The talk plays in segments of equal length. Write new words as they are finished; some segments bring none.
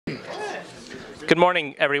Good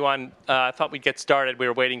morning, everyone. I thought we'd get started. We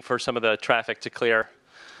were waiting for some of the traffic to clear,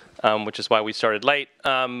 which is why we started late.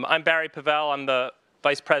 I'm Barry Pavel. I'm the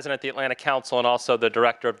Vice President at the Atlantic Council and also the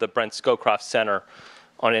Director of the Brent Scowcroft Center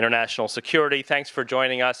on International Security. Thanks for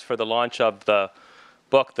joining us for the launch of the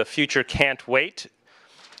book, The Future Can't Wait.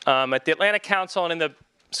 At the Atlantic Council and in the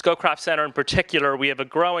Scowcroft Center in particular, we have a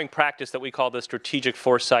growing practice that we call the Strategic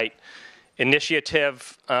Foresight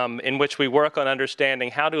Initiative, in which we work on understanding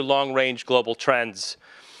how do long-range global trends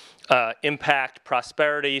impact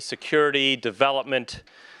prosperity, security, development,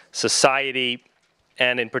 society,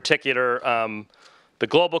 and in particular the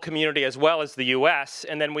global community as well as the U.S.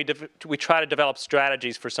 And then we try to develop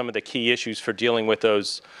strategies for some of the key issues for dealing with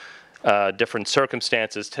those different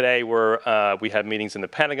circumstances. Today we have meetings in the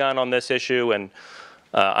Pentagon on this issue, and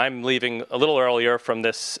I'm leaving a little earlier from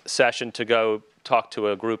this session to go talk to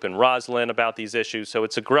a group in Roslyn about these issues, so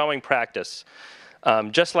it's a growing practice.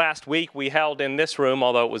 Just last week, we held in this room,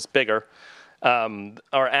 although it was bigger,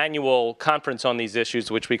 our annual conference on these issues,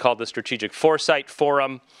 which we call the Strategic Foresight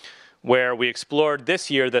Forum, where we explored this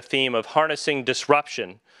year the theme of harnessing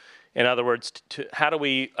disruption. In other words, how do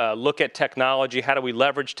we look at technology, how do we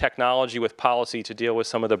leverage technology with policy to deal with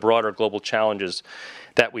some of the broader global challenges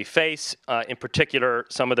that we face, in particular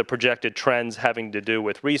some of the projected trends having to do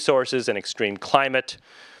with resources and extreme climate,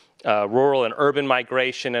 rural and urban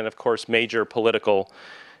migration, and of course major political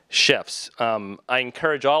shifts. I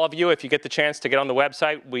encourage all of you, if you get the chance to get on the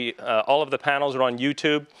website, all of the panels are on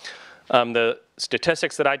YouTube. The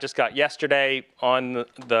statistics that I just got yesterday on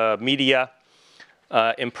the media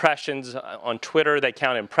impressions on Twitter, they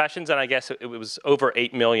count impressions, and I guess it was over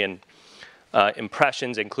 8 million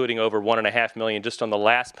impressions, including over 1.5 million just on the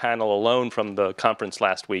last panel alone from the conference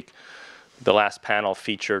last week. The last panel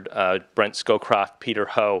featured Brent Scowcroft, Peter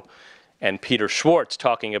Ho, and Peter Schwartz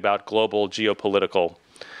talking about global geopolitical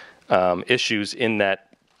issues in that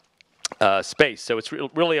space. So it's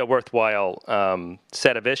really a worthwhile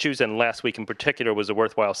set of issues, and last week in particular was a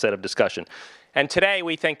worthwhile set of discussion. And today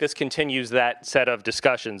we think this continues that set of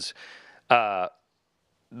discussions. The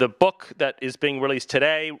book that is being released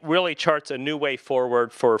today really charts a new way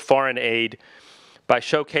forward for foreign aid by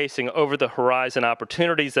showcasing over-the-horizon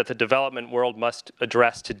opportunities that the development world must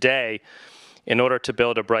address today in order to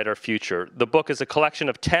build a brighter future. The book is a collection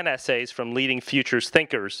of 10 essays from leading futures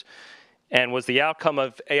thinkers and was the outcome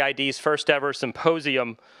of AID's first ever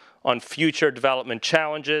symposium on future development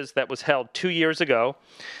challenges that was held 2 years ago,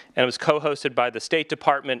 and it was co-hosted by the State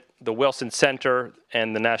Department, the Wilson Center,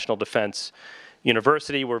 and the National Defense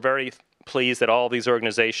University. We're very pleased that all these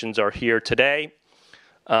organizations are here today,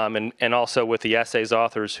 and also with the essays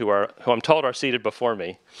authors who I'm told are seated before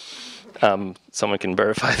me. Someone can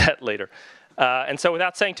verify that later. And so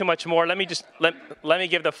without saying too much more, let me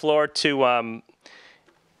give the floor to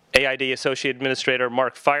AID Associate Administrator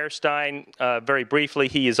Mark Feierstein. Very briefly,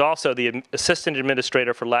 he is also the Assistant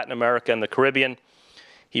Administrator for Latin America and the Caribbean.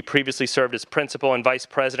 He previously served as Principal and Vice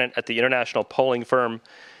President at the international polling firm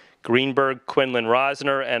Greenberg Quinlan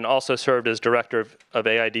Rosner, and also served as Director of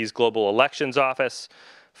AID's Global Elections Office.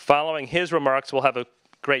 Following his remarks, we'll have a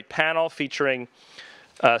great panel featuring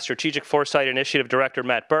Strategic Foresight Initiative Director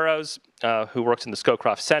Matt Burrows, who works in the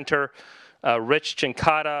Scowcroft Center, Rich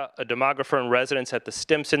Cincotta, a demographer in residence at the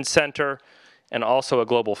Stimson Center, and also a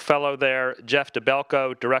global fellow there, Jeff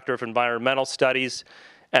DeBelko, Director of Environmental Studies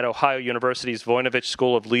at Ohio University's Voinovich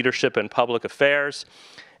School of Leadership and Public Affairs,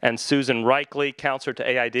 and Susan Reichley, counselor to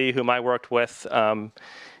AID, whom I worked with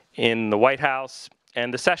in the White House.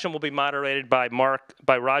 And the session will be moderated by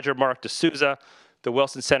Roger Mark D'Souza, the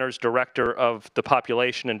Wilson Center's Director of the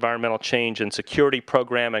Population, Environmental Change, and Security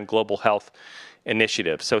Program and Global Health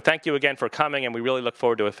Initiative. So thank you again for coming, and we really look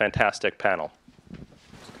forward to a fantastic panel.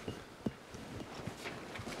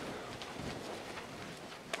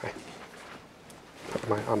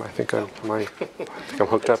 I think I'm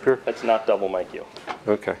hooked up here. Let's not double mic you.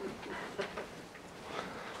 Okay.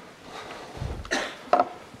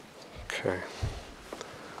 Okay.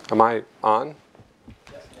 Am I on?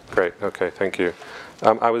 Yes. Great. Okay. Thank you.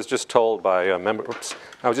 I was just told by a member.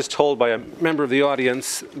 I was just told by a member of the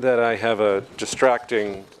audience that I have a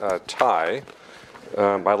distracting tie.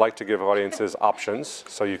 I like to give audiences options,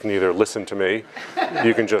 so you can either listen to me,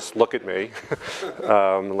 you can just look at me,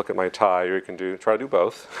 look at my tie, or you can try to do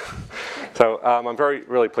both. So I'm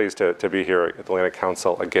really pleased to be here at the Atlantic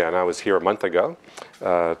Council again. I was here a month ago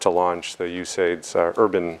to launch the USAID's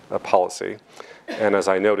urban policy. And as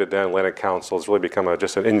I noted then, Atlantic Council has really become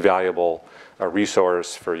just an invaluable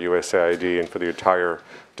resource for USAID and for the entire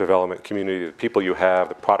development community. The people you have,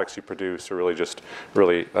 the products you produce are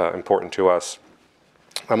really important to us.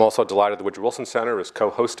 I'm also delighted the Woodrow Wilson Center is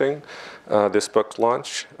co-hosting this book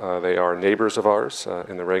launch. They are neighbors of ours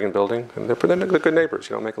in the Reagan building, and they're good neighbors.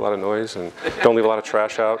 You don't make a lot of noise and don't leave a lot of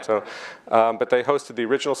trash out. So, but they hosted the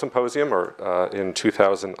original symposium in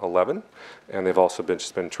 2011, and they've also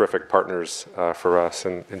been terrific partners for us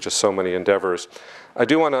in just so many endeavors. I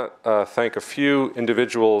do want to thank a few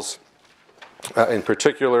individuals in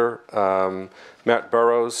particular, Matt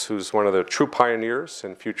Burrows, who's one of the true pioneers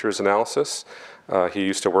in futures analysis. He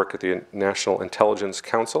used to work at the National Intelligence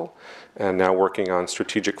Council and now working on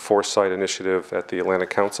Strategic Foresight Initiative at the Atlantic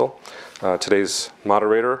Council. Today's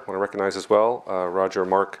moderator, I want to recognize as well, Roger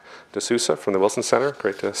Mark D'Souza from the Wilson Center.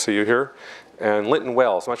 Great to see you here. And Linton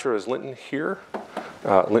Wells. I'm not sure, is Linton here?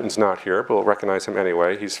 Linton's not here, but we'll recognize him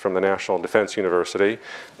anyway. He's from the National Defense University,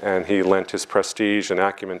 and he lent his prestige and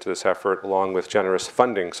acumen to this effort, along with generous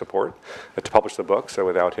funding support to publish the book. So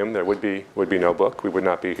without him, there would be no book. We would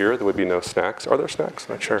not be here. There would be no snacks. Are there snacks?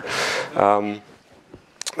 Not sure. And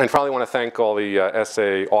finally, I want to thank all the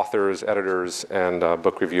essay authors, editors, and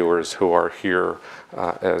book reviewers who are here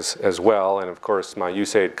as well, and of course my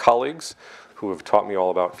USAID colleagues who have taught me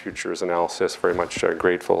all about futures analysis. Very much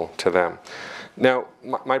grateful to them. Now,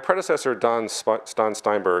 my predecessor, Don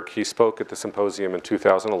Steinberg, he spoke at the symposium in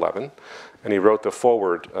 2011, and he wrote the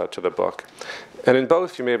foreword to the book. And in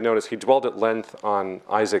both, you may have noticed, he dwelled at length on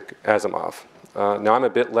Isaac Asimov. Now, I'm a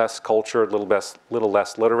bit less cultured, a little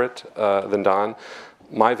less literate than Don.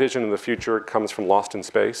 My vision of the future comes from Lost in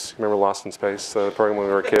Space. Remember Lost in Space, the program when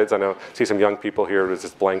we were kids? I know, see some young people here with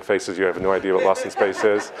just blank faces. You have no idea what Lost in Space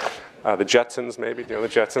is. The Jetsons, maybe, the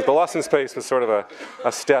Jetsons. But Lost in Space was sort of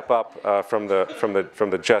a step up from the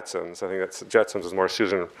Jetsons. I think Jetsons was more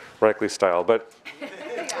Susan Reichley style. But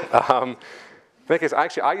in that case,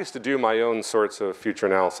 actually, I used to do my own sorts of future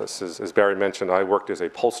analysis. As Barry mentioned, I worked as a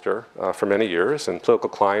pollster for many years, and political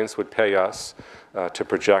clients would pay us to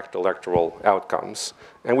project electoral outcomes.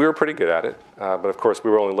 And we were pretty good at it. But of course, we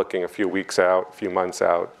were only looking a few weeks out, a few months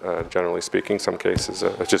out, generally speaking, some cases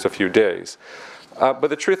just a few days. But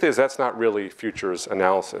the truth is that's not really futures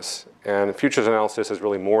analysis. And futures analysis is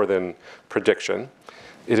really more than prediction.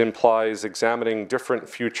 It implies examining different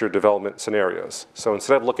future development scenarios. So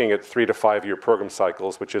instead of looking at 3 to 5 year program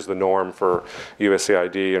cycles, which is the norm for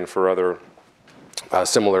USAID and for other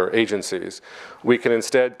similar agencies, we can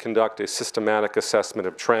instead conduct a systematic assessment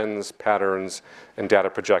of trends, patterns, and data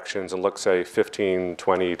projections and look, say, 15,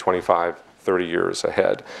 20, 25, 30 years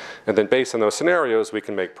ahead. And then based on those scenarios, we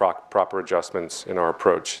can make proper adjustments in our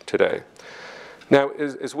approach today. Now,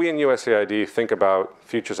 as we in USAID think about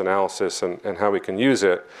futures analysis and how we can use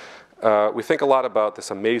it, we think a lot about this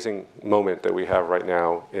amazing moment that we have right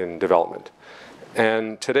now in development.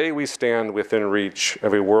 And today we stand within reach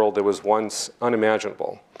of a world that was once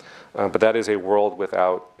unimaginable, but that is a world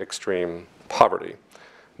without extreme poverty.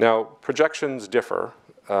 Now, projections differ.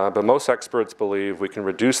 But most experts believe we can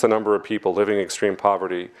reduce the number of people living in extreme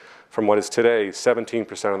poverty from what is today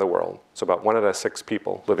 17% of the world, so about 1 out of 6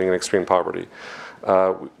 people living in extreme poverty.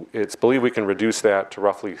 It's believed we can reduce that to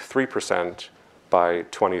roughly 3% by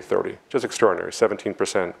 2030, which is extraordinary,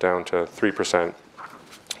 17% down to 3%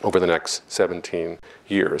 over the next 17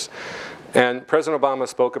 years. And President Obama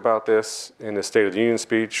spoke about this in his State of the Union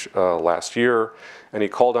speech last year, and he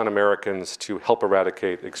called on Americans to help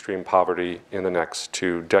eradicate extreme poverty in the next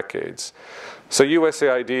 2 decades. So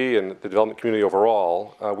USAID and the development community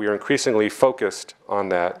overall, we are increasingly focused on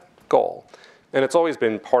that goal. And it's always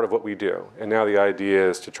been part of what we do. And now the idea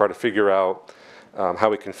is to try to figure out how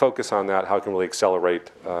we can focus on that, how we can really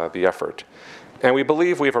accelerate the effort. And we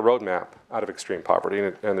believe we have a roadmap out of extreme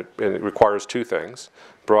poverty, and it requires 2 things: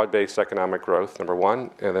 broad-based economic growth, number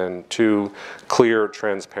 1, and then 2, clear,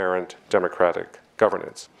 transparent, democratic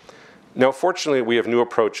governance. Now, fortunately, we have new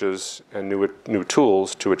approaches and new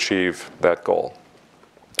tools to achieve that goal.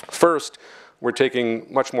 First, we're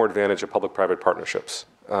taking much more advantage of public-private partnerships.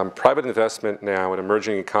 Private investment now in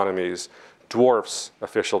emerging economies dwarfs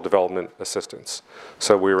official development assistance.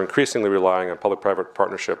 So we're increasingly relying on public-private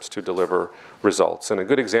partnerships to deliver results. And a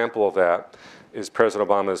good example of that is President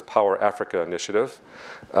Obama's Power Africa initiative,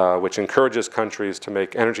 which encourages countries to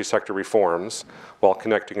make energy sector reforms while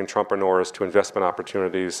connecting entrepreneurs to investment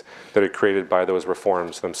opportunities that are created by those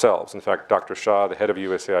reforms themselves. In fact, Dr. Shah, the head of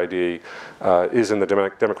USAID, is in the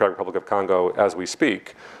Democratic Republic of Congo as we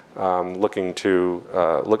speak,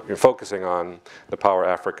 focusing on the Power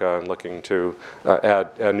Africa and looking to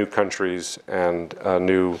add new countries and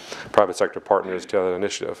new private sector partners to that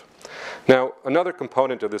initiative. Now, another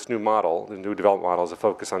component of this new model, the new development model, is a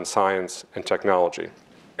focus on science and technology.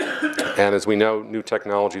 And as we know, new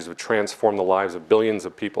technologies have transformed the lives of billions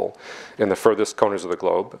of people in the furthest corners of the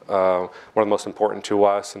globe. One of the most important to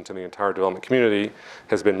us and to the entire development community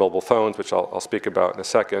has been mobile phones, which I'll speak about in a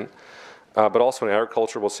second. But also in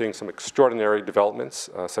agriculture, we're seeing some extraordinary developments,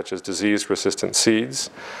 such as disease-resistant seeds.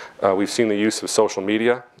 We've seen the use of social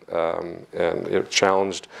media, and it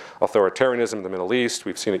challenged authoritarianism in the Middle East.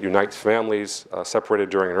 We've seen it unite families separated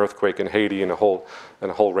during an earthquake in Haiti, and a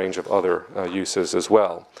whole range of other uses as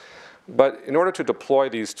well. But in order to deploy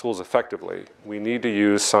these tools effectively, we need to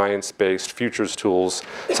use science-based futures tools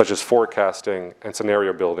such as forecasting and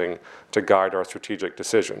scenario building to guide our strategic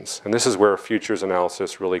decisions. And this is where futures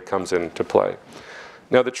analysis really comes into play.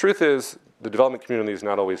 Now, the truth is, the development community is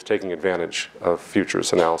not always taking advantage of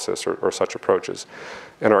futures analysis or such approaches.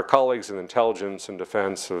 And our colleagues in intelligence and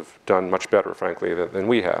defense have done much better, frankly, than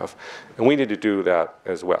we have. And we need to do that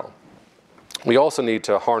as well. We also need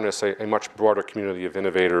to harness a much broader community of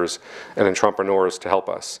innovators and entrepreneurs to help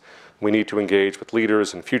us. We need to engage with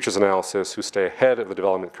leaders in futures analysis who stay ahead of the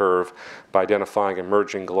development curve by identifying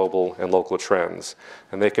emerging global and local trends.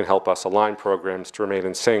 And they can help us align programs to remain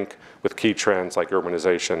in sync with key trends like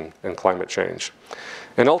urbanization and climate change.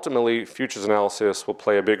 And ultimately, futures analysis will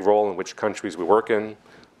play a big role in which countries we work in,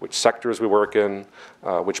 which sectors we work in,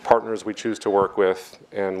 which partners we choose to work with,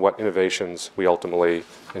 and what innovations we ultimately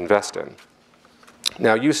invest in.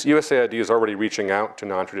 Now, USAID is already reaching out to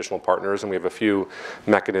non-traditional partners, and we have a few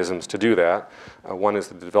mechanisms to do that. One is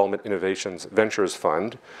the Development Innovations Ventures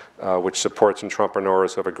Fund, which supports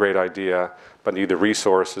entrepreneurs who have a great idea but need the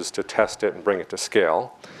resources to test it and bring it to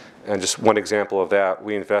scale. And just one example of that,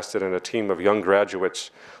 we invested in a team of young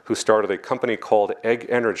graduates who started a company called Egg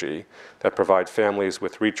Energy that provides families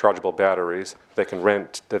with rechargeable batteries they can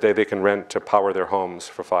rent to power their homes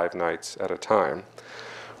for 5 nights at a time.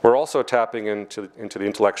 We're also tapping into the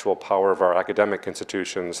intellectual power of our academic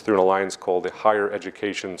institutions through an alliance called the Higher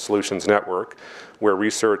Education Solutions Network, where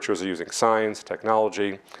researchers are using science,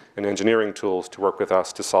 technology, and engineering tools to work with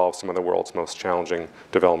us to solve some of the world's most challenging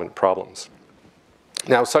development problems.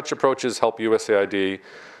 Now, such approaches help USAID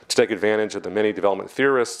to take advantage of the many development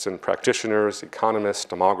theorists and practitioners, economists,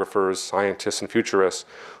 demographers, scientists, and futurists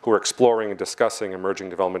who are exploring and discussing emerging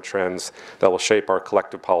development trends that will shape our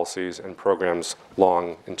collective policies and programs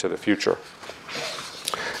long into the future.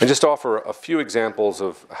 And just to offer a few examples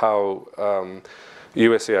of how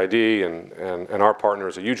USAID and our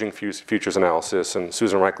partners are using futures analysis, and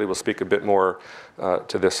Susan Reichley will speak a bit more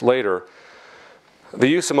to this later. The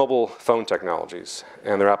use of mobile phone technologies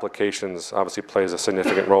and their applications obviously plays a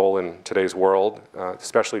significant role in today's world,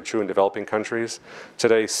 especially true in developing countries.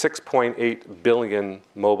 Today, 6.8 billion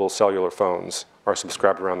mobile cellular phones are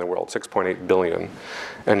subscribed around the world, 6.8 billion,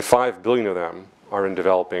 and 5 billion of them are in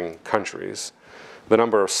developing countries. The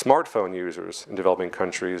number of smartphone users in developing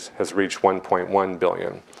countries has reached 1.1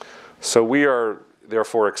 billion. So we are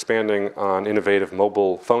therefore expanding on innovative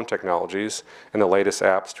mobile phone technologies and the latest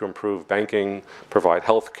apps to improve banking, provide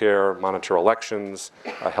health care, monitor elections,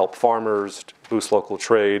 help farmers, boost local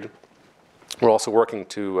trade. We're also working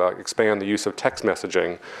to expand the use of text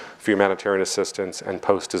messaging for humanitarian assistance and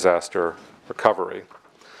post-disaster recovery.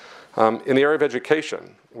 In the area of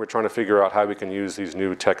education, we're trying to figure out how we can use these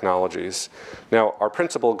new technologies. Now, our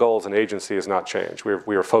principal goal as an agency has not changed.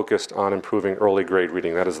 We are focused on improving early grade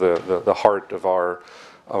reading. That is the heart of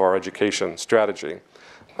our education strategy.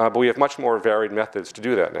 But we have much more varied methods to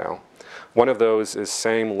do that now. One of those is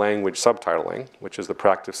same language subtitling, which is the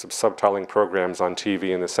practice of subtitling programs on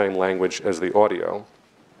TV in the same language as the audio.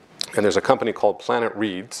 And there's a company called Planet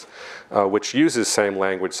Reads, which uses same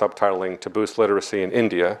language subtitling to boost literacy in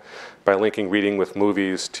India by linking reading with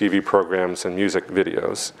movies, TV programs, and music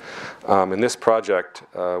videos. And this project,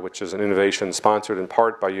 which is an innovation sponsored in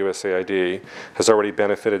part by USAID, has already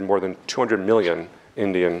benefited more than 200 million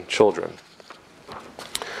Indian children.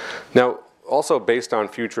 Now, also based on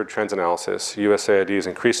future trends analysis, USAID is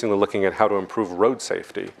increasingly looking at how to improve road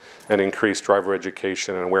safety and increase driver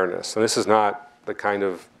education and awareness. And this is not the kind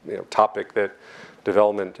of topic that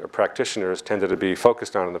development practitioners tended to be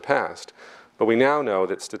focused on in the past. But we now know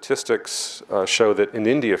that statistics show that in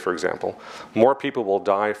India, for example, more people will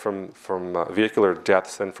die from vehicular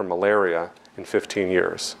deaths than from malaria in 15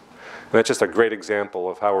 years. And that's just a great example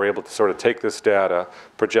of how we're able to sort of take this data,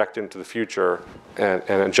 project into the future, and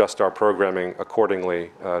adjust our programming accordingly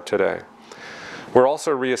today. We're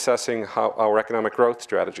also reassessing our economic growth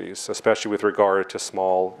strategies, especially with regard to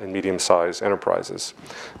small and medium-sized enterprises,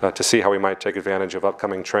 to see how we might take advantage of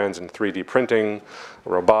upcoming trends in 3D printing,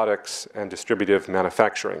 robotics, and distributive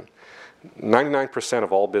manufacturing. 99%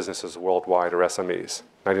 of all businesses worldwide are SMEs,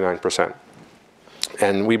 99%.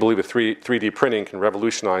 And we believe that 3D printing can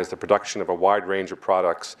revolutionize the production of a wide range of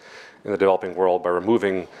products in the developing world by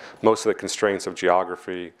removing most of the constraints of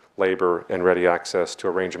geography, labor, and ready access to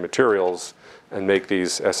a range of materials, and make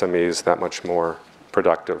these SMEs that much more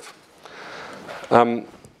productive. I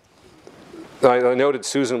noted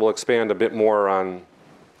Susan will expand a bit more on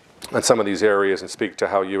some of these areas and speak to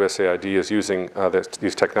how USAID is using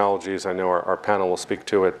these technologies. I know our panel will speak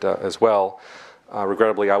to it as well.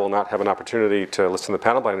 Regrettably, I will not have an opportunity to listen to the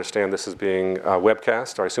panel, but I understand this is being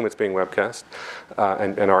webcast, or I assume it's being webcast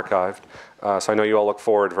and archived. So I know you all look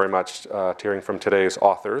forward very much to hearing from today's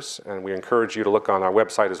authors, and we encourage you to look on our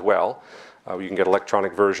website as well. You can get an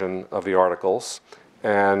electronic version of the articles.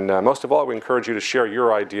 And most of all, we encourage you to share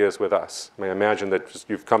your ideas with us. I mean, imagine that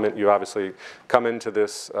you obviously come into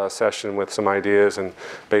this session with some ideas, and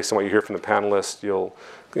based on what you hear from the panelists, you'll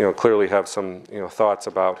clearly have some thoughts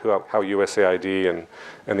about how USAID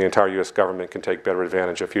and the entire U.S. government can take better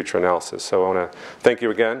advantage of future analysis. So I want to thank you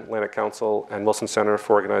again, Atlantic Council and Wilson Center,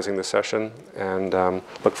 for organizing this session, and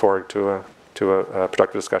look forward to a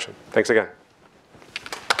productive discussion. Thanks again.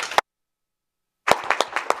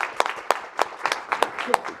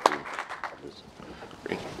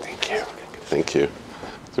 Thank you.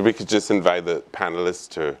 So we could just invite the panelists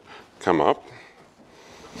to come up.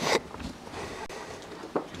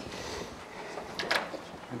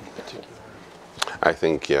 I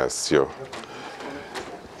think, yes, your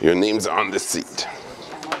name's on the seat.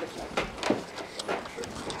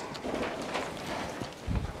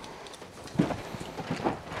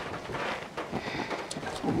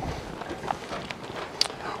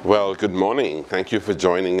 Well, good morning. Thank you for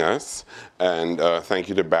joining us. And thank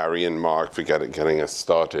you to Barry and Mark for getting us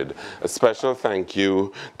started. A special thank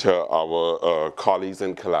you to our colleagues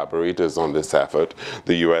and collaborators on this effort,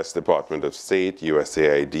 the U.S. Department of State,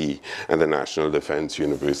 USAID, and the National Defense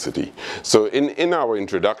University. So in our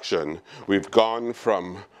introduction, we've gone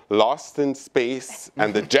from Lost in Space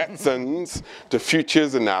and the Jetsons to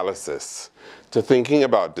futures analysis, to thinking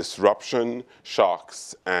about disruption,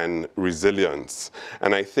 shocks, and resilience.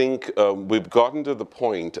 And I think we've gotten to the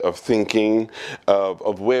point of thinking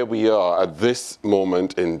of where we are at this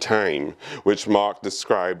moment in time, which Mark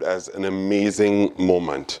described as an amazing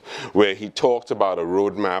moment, where he talked about a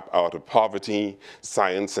roadmap out of poverty,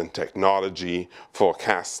 science and technology,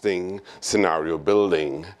 forecasting, scenario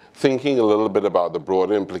building, thinking a little bit about the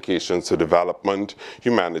broader implications to development,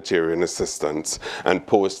 humanitarian assistance, and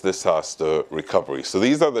post-disaster recovery. So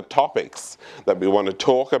these are the topics that we want to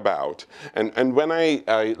talk about. And when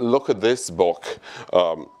I look at this book,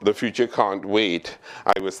 The Future Can't Wait,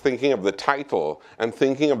 I was thinking of the title and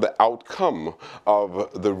thinking of the outcome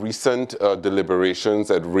of the recent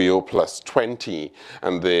deliberations at Rio +20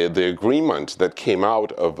 and the agreement that came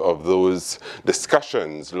out of those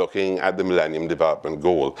discussions looking at the Millennium Development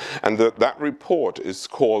Goal. And that report is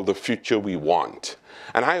called The Future We Want.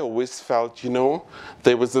 And I always felt,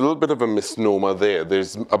 there was a little bit of a misnomer there.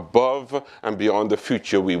 There's above and beyond the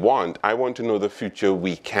future we want. I want to know the future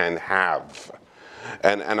we can have.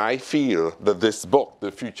 And I feel that this book,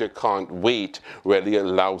 The Future Can't Wait, really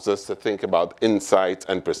allows us to think about insights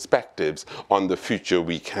and perspectives on the future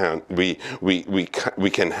we can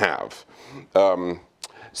have.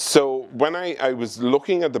 So when I was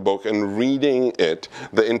looking at the book and reading it,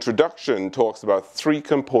 the introduction talks about three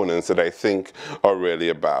components that I think are really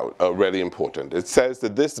important. It says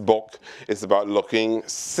that this book is about looking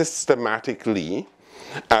systematically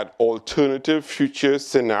at alternative future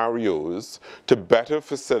scenarios to better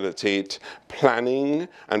facilitate planning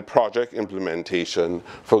and project implementation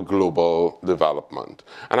for global development.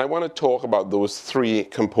 And I want to talk about those three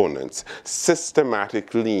components,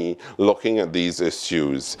 systematically looking at these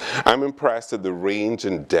issues. I'm impressed at the range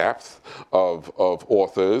and depth of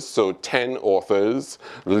authors, so 10 authors,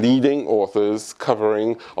 leading authors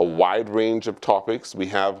covering a wide range of topics. We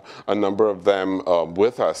have a number of them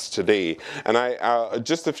with us today. And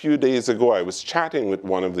just a few days ago, I was chatting with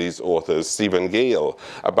one of these authors, Stephen Gale,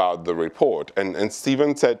 about the report. And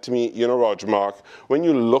Stephen said to me, Roger Mark, when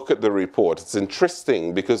you look at the report, it's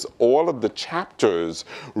interesting because all of the chapters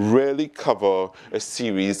really cover a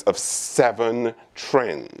series of 7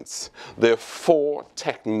 trends. There are 4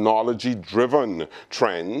 technology-driven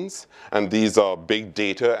trends, and these are big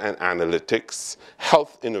data and analytics,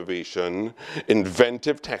 health innovation,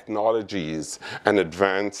 inventive technologies, and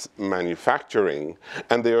advanced manufacturing.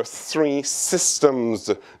 And there are 3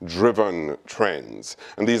 systems-driven trends,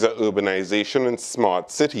 and these are urbanization and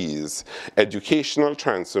smart cities, educational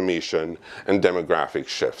transformation, and demographic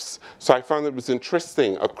shifts. So I found it was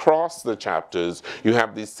interesting. Across the chapters, you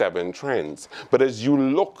have these 7 trends. But as you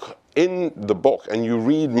look in the book and you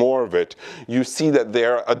read more of it, you see that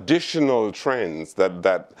there are additional trends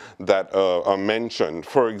that are mentioned.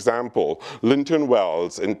 For example, Linton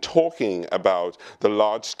Wells, in talking about the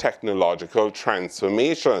large technological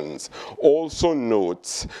transformations, also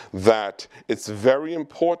notes that it's very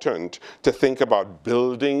important to think about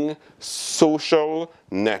building social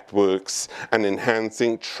networks and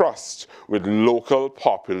enhancing trust with local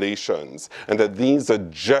populations, and that these are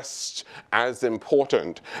just as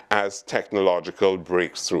important as technological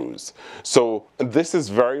breakthroughs. So this is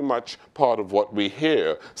very much part of what we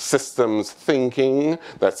hear: systems thinking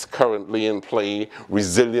that's currently in play,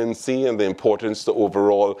 resiliency, and the importance to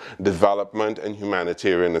overall development and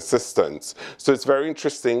humanitarian assistance. So it's very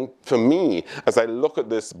interesting for me as I look at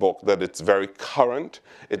this book that it's very current,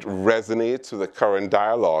 it resonates with the current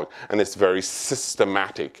dialogue, and it's very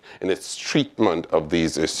systematic in its treatment of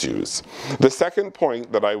these issues. The second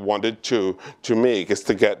point that I wanted to make is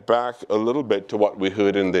to get back a little bit to what we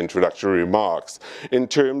heard in the introductory remarks in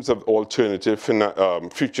terms of alternative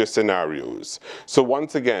future scenarios. So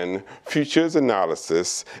once again, futures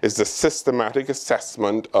analysis is the systematic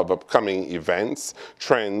assessment of upcoming events,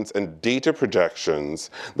 trends, and data projections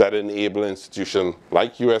that enable institutions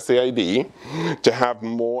like USAID to have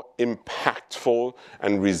more impactful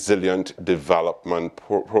and resilient development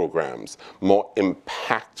programs. More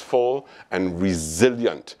impactful and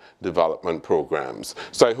resilient development programs.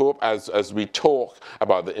 So I hope as we talk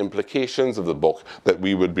about the implications of the book that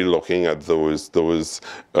we would be looking at those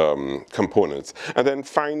components. And then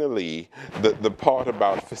finally, the part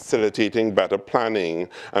about facilitating better planning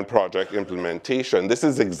and project implementation. This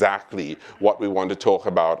is exactly what we want to talk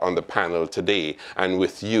about on the panel today and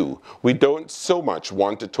with you. We don't so much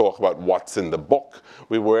want to talk about what's in the book.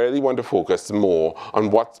 We really want to focus more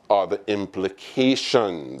on what are the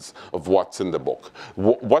implications of what's in the book.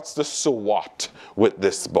 What's the so what with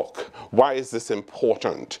this book? Why is this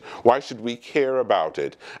important? Why should we care about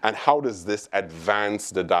it? And how does this advance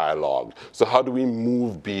the dialogue? So how do we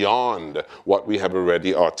move beyond what we have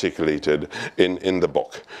already articulated in the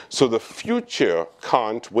book? So the future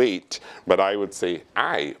can't wait, but I would say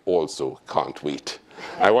I also can't wait.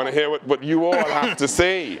 I want to hear what you all have to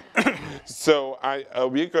say. So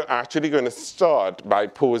we're actually going to start by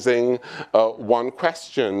posing one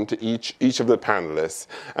question to each of the panelists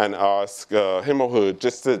and ask him or her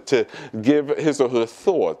just to give his or her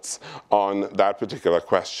thoughts on that particular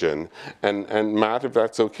question. And Matt, if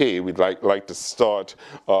that's okay, we'd like to start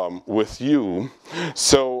with you.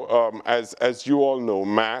 So as you all know,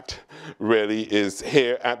 Matt really is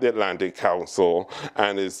here at the Atlantic Council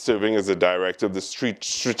and is serving as the director of the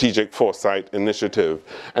Strategic Foresight Initiative.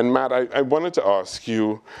 And Matt, I wanted to ask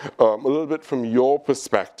you a little bit from your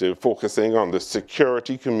perspective, focusing on the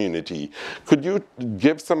security community. Could you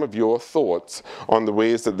give some of your thoughts on the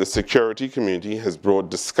ways that the security community has brought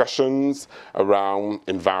discussions around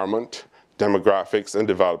environment, demographics, and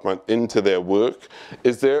development into their work?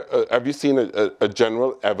 Have you seen a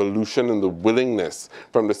general evolution in the willingness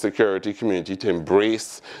from the security community to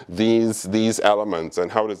embrace these elements,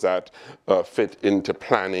 and how does that fit into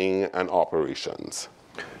planning and operations?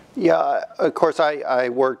 Yeah, of course, I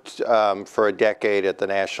worked for a decade at the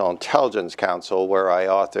National Intelligence Council, where I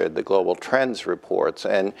authored the Global Trends reports,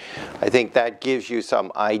 and I think that gives you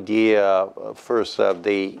some idea, first, of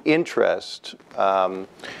the interest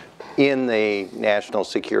in the national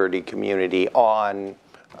security community on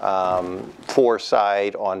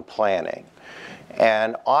foresight, on planning.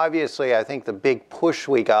 And obviously, I think the big push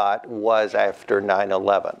we got was after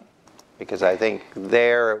 9/11, because I think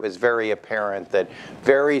there it was very apparent that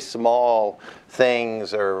very small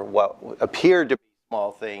things, or what appeared to be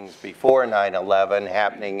small things before 9/11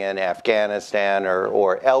 happening in Afghanistan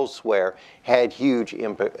or elsewhere, had huge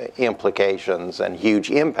implications and huge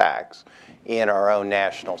impacts in our own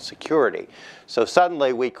national security. So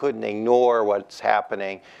suddenly we couldn't ignore what's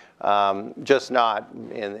happening, just not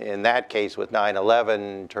in that case with 9/11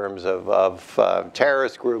 in terms of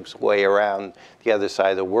terrorist groups way around the other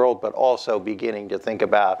side of the world, but also beginning to think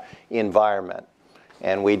about environment.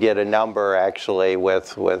 And we did a number actually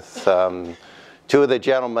with two of the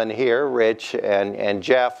gentlemen here, Rich and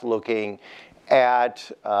Jeff, looking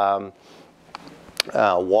at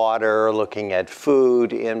water, looking at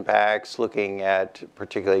food impacts, looking at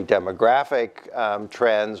particularly demographic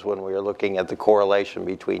trends when we were looking at the correlation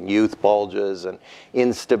between youth bulges and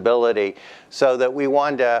instability, so that we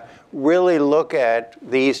wanted to really look at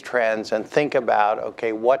these trends and think about,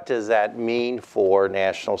 okay, what does that mean for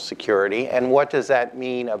national security, and what does that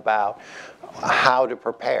mean about how to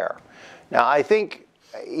prepare? Now, I think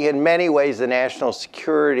in many ways, the national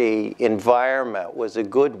security environment was a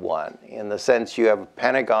good one, in the sense you have a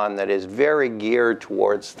Pentagon that is very geared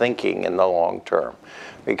towards thinking in the long term,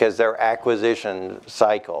 because their acquisition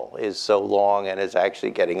cycle is so long and is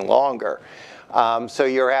actually getting longer. So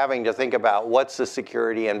you're having to think about what's the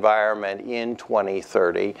security environment in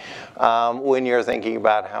 2030 when you're thinking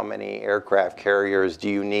about how many aircraft carriers do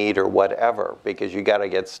you need or whatever, because you got to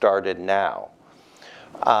get started now.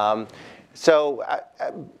 So,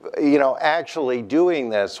 actually doing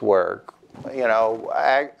this work,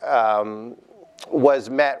 was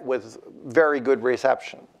met with very good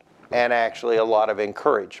reception and actually a lot of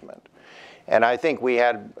encouragement. And I think we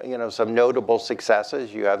had, some notable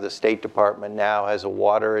successes. You have the State Department now has a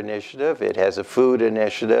water initiative. It has a food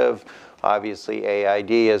initiative. Obviously,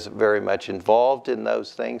 AID is very much involved in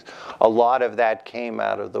those things. A lot of that came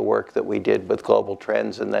out of the work that we did with Global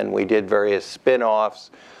Trends, and then we did various spin-offs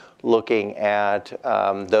looking at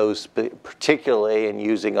those particularly, and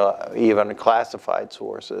using even classified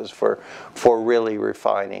sources for really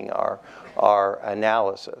refining our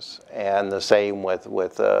analysis, and the same with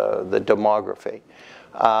the demography.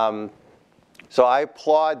 So I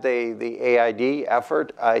applaud the AID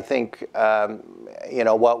effort. I think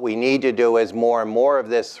what we need to do is more and more of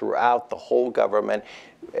this throughout the whole government.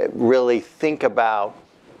 Really think about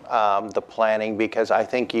the planning, because I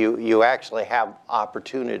think you actually have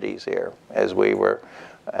opportunities here, as we were,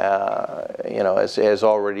 as has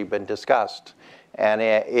already been discussed. And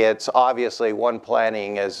it's obviously one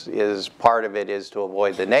planning is part of it is to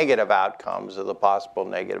avoid the negative outcomes, or the possible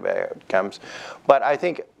negative outcomes. But I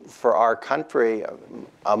think for our country,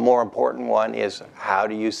 a more important one is, how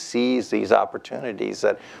do you seize these opportunities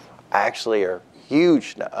that actually are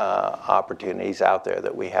huge opportunities out there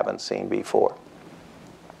that we haven't seen before?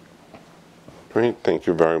 Great, thank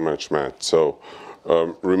you very much, Matt. So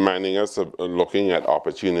reminding us of looking at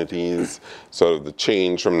opportunities, sort of the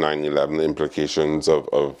change from 9/11, the implications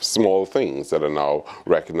of small things that are now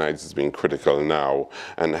recognized as being critical now,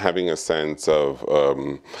 and having a sense of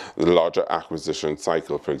the larger acquisition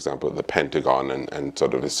cycle, for example, the Pentagon and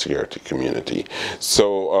sort of the security community.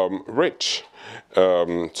 So Rich,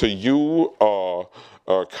 so you are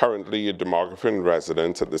currently a demographer in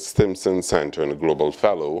residence at the Stimson Center and a global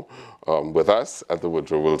fellow with us at the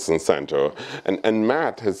Woodrow Wilson Center. And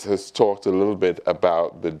Matt has talked a little bit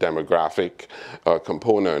about the demographic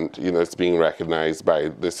component, it's being recognized by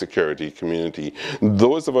the security community.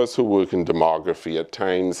 Those of us who work in demography at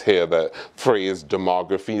times hear the phrase,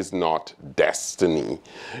 demography is not destiny.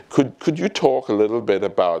 Could you talk a little bit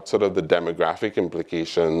about sort of the demographic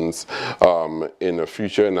implications in a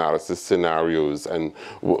future analysis scenarios, and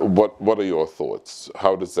what are your thoughts?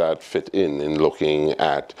 How does that fit in looking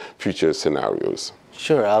at future scenarios?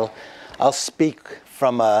 Sure, I'll speak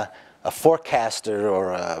from a forecaster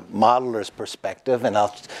or a modeler's perspective, and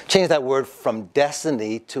I'll change that word from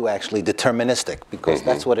destiny to actually deterministic, because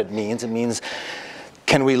that's what it means. It means,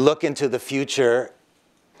 can we look into the future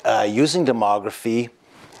using demography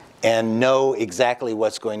and know exactly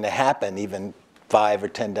what's going to happen even 5 or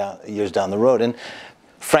 10 years down the road? And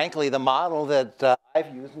frankly, the model that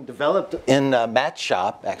I've used and developed in Matt's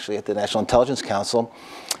shop, actually at the National Intelligence Council,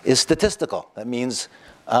 is statistical. That means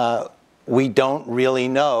we don't really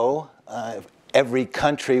know every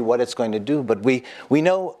country what it's going to do, but we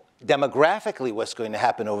know demographically what's going to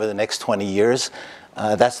happen over the next 20 years.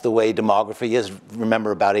 That's the way demography is.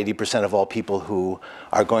 Remember, about 80% of all people who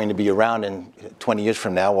are going to be around in 20 years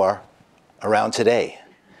from now are around today.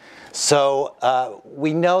 So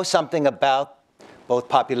we know something about both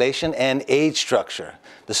population and age structure,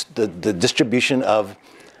 the distribution of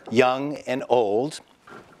young and old.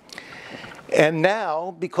 And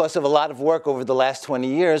now, because of a lot of work over the last 20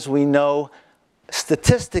 years, we know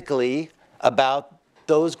statistically about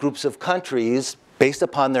those groups of countries, based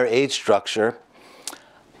upon their age structure,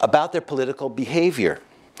 about their political behavior.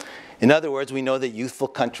 In other words, we know that youthful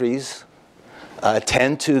countries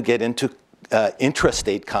tend to get into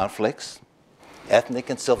intrastate conflicts, ethnic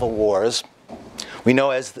and civil wars. We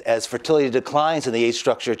know as fertility declines and the age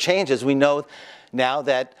structure changes, we know now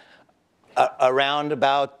that around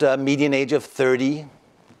about median age of 30,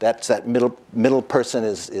 that middle person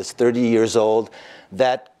is 30 years old,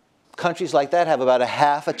 that countries like that have about a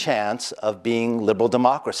half a chance of being liberal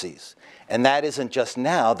democracies. And that isn't just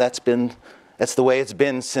now, that's the way it's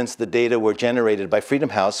been since the data were generated by Freedom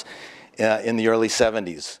House in the early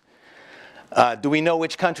 70s. Do we know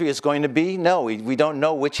which country it's going to be? No, we don't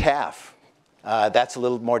know which half. That's a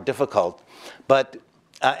little more difficult. But,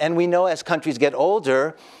 and we know as countries get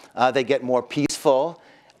older, they get more peaceful,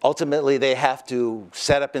 Ultimately, they have to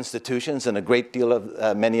set up institutions, and a great deal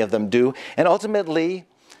of, many of them do. And ultimately,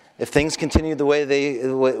 if things continue the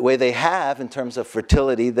way they have in terms of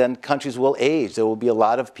fertility, then countries will age. There will be a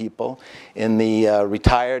lot of people in the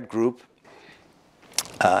retired group.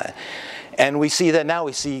 And we see that now.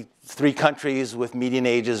 We see 3 countries with median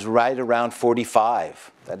ages right around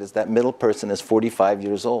 45. That is, that middle person is 45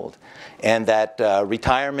 years old. And that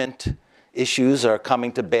retirement issues are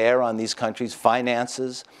coming to bear on these countries'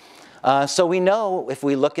 finances. So we know, if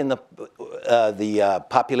we look in the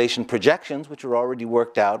population projections, which are already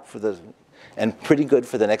worked out and pretty good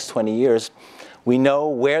for the next 20 years, we know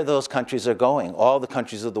where those countries are going, all the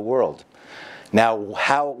countries of the world. Now,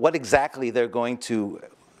 what exactly they're going to,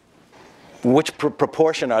 which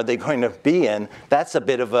proportion are they going to be in, that's a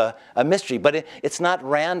bit of a mystery. But it's not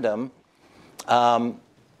random.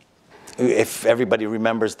 If everybody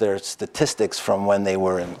remembers their statistics from when they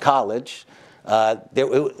were in college,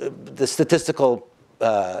 the statistical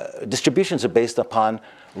distributions are based upon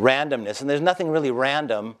randomness. And there's nothing really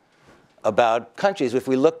random about countries. If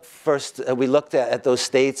we look first, we looked at those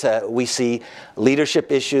states, we see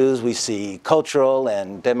leadership issues, we see cultural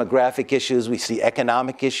and demographic issues, we see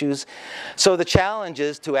economic issues. So the challenge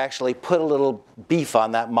is to actually put a little beef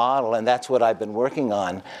on that model, and that's what I've been working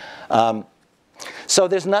on. So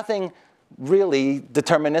there's nothing really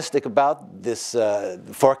deterministic about this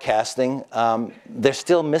forecasting. There's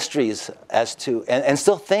still mysteries as to, and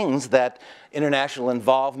still things that international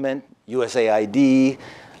involvement, USAID,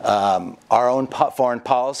 our own foreign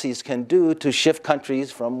policies can do to shift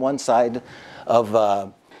countries from one side of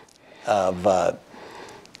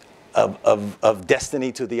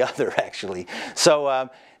destiny to the other, actually. So,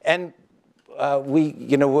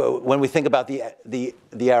 when we think about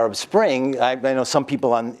the Arab Spring, I know some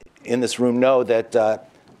people in this room know that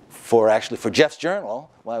for Jeff's journal,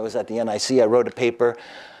 while I was at the NIC, I wrote a paper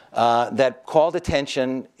that called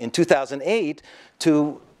attention in 2008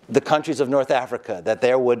 to the countries of North Africa, that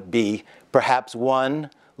there would be perhaps 1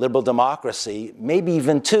 liberal democracy, maybe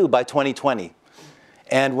even 2 by 2020.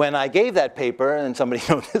 And when I gave that paper, and somebody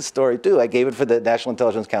knows this story too, I gave it for the National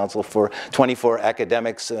Intelligence Council for 24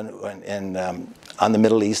 academics on the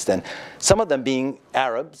Middle East, and some of them being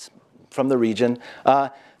Arabs from the region.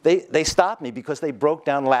 They stopped me because they broke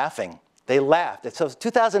down laughing. They laughed. So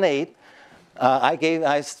 2008,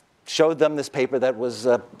 I showed them this paper that was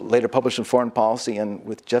later published in Foreign Policy and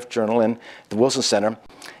with Jeff Journal and the Wilson Center,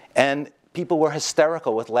 and people were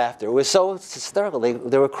hysterical with laughter. It was so hysterical,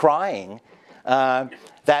 they were crying,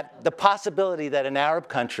 that the possibility that an Arab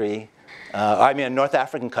country, a North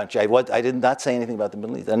African country, I did not say anything about the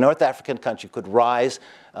Middle East, a North African country could rise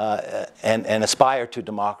and aspire to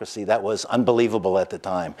democracy, that was unbelievable at the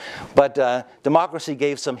time. But democracy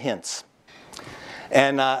gave some hints.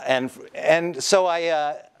 And so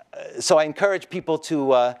I encourage people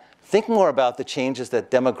to think more about the changes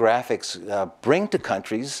that demographics bring to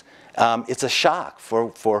countries. It's a shock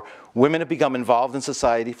for women to become involved in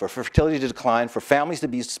society, for fertility to decline, for families to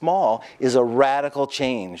be small, is a radical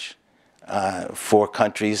change for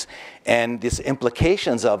countries. And the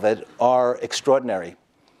implications of it are extraordinary.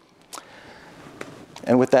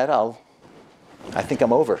 And with that, I think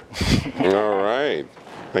I'm over. All right.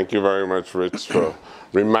 Thank you very much, Rich, for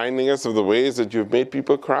reminding us of the ways that you've made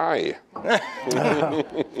people cry. But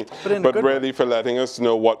really for letting us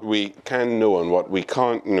know what we can know and what we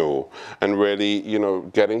can't know. And really,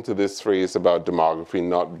 getting to this phrase about demography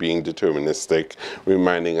not being deterministic,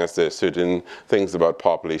 reminding us there's certain things about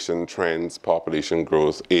population trends, population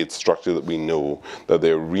growth, age structure that we know, that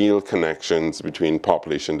there are real connections between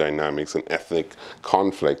population dynamics and ethnic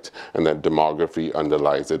conflict, and that demography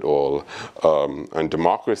underlies it all, and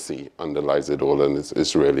democracy underlies it all, and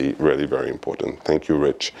it's really, really very important. Thank you,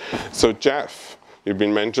 Rich. So Jeff, you've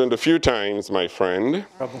been mentioned a few times, my friend.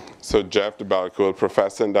 So Jeff DeBalcourt,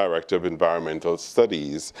 Professor and Director of Environmental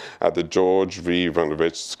Studies at the George V.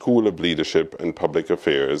 Vonovich School of Leadership and Public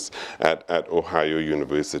Affairs at Ohio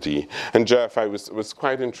University. And Jeff, I was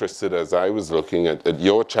quite interested as I was looking at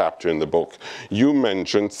your chapter in the book. You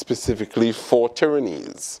mentioned specifically 4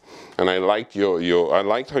 tyrannies. And I liked I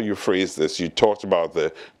liked how you phrased this. You talked about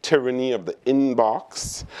the tyranny of the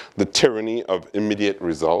inbox, the tyranny of immediate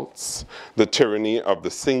results, the tyranny of the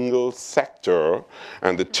single sector,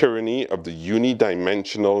 and the tyranny of the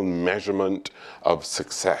unidimensional measurement of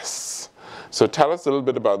success. So tell us a little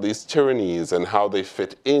bit about these tyrannies and how they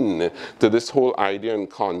fit in to this whole idea and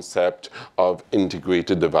concept of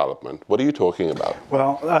integrated development. What are you talking about?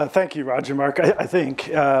 Well, thank you, Roger Mark. I think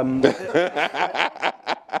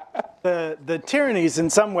the tyrannies, in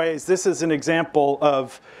some ways, this is an example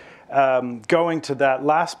of going to that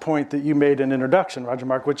last point that you made in introduction, Roger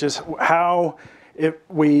Mark, which is how if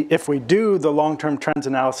we do the long-term trends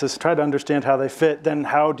analysis, try to understand how they fit, then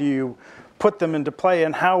how do you put them into play,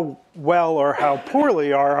 and how well or how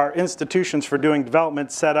poorly are our institutions for doing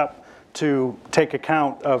development set up to take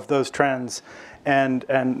account of those trends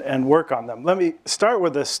and work on them. Let me start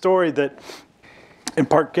with a story that in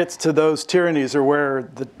part gets to those tyrannies or where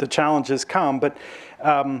the challenges come. But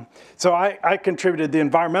so I contributed the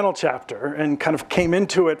environmental chapter and kind of came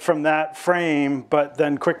into it from that frame, but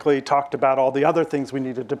then quickly talked about all the other things we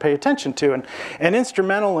needed to pay attention to. And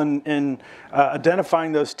instrumental in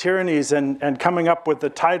identifying those tyrannies and coming up with a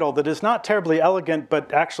title that is not terribly elegant,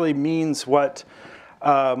 but actually means what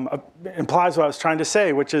implies what I was trying to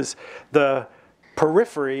say, which is the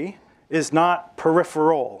periphery is not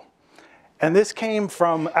peripheral. And this came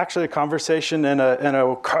from actually a conversation in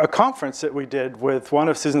a conference that we did with one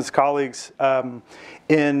of Susan's colleagues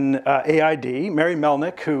in AID, Mary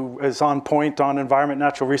Melnick, who is on point on environment,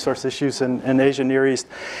 natural resource issues in Asia, Near East.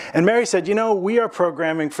 And Mary said, you know, we are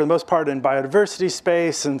programming for the most part in biodiversity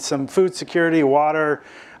space and some food security, water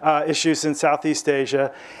issues in Southeast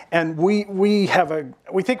Asia. And we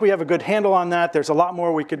think we have a good handle on that. There's a lot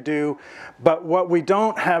more we could do. But what we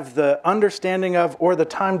don't have the understanding of or the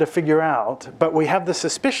time to figure out, but we have the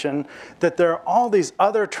suspicion that there are all these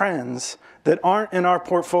other trends that aren't in our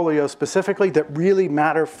portfolio specifically that really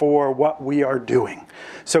matter for what we are doing.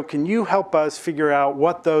 So can you help us figure out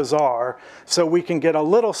what those are so we can get a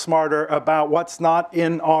little smarter about what's not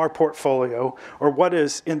in our portfolio or what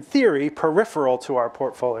is, in theory, peripheral to our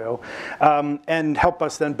portfolio, and help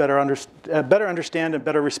us then better understand and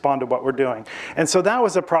better respond to what we're doing. And so that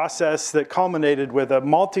was a process that culminated with a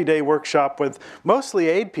multi-day workshop with mostly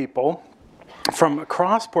aid people from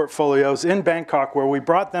across portfolios in Bangkok, where we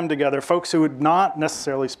brought them together, folks who had not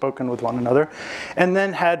necessarily spoken with one another, and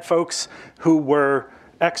then had folks who were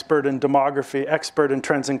expert in demography, expert in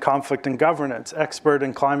trends in conflict and governance, expert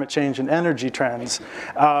in climate change and energy trends,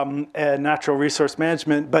 and natural resource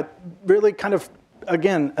management, but really kind of,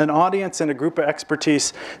 again, an audience and a group of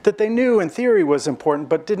expertise that they knew in theory was important,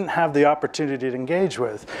 but didn't have the opportunity to engage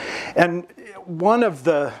with. And one of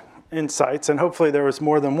the insights, and hopefully there was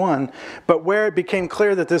more than one, but where it became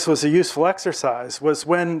clear that this was a useful exercise was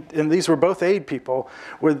when, and these were both aid people,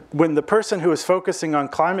 when the person who was focusing on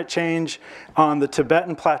climate change on the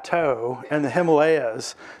Tibetan Plateau and the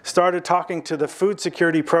Himalayas started talking to the food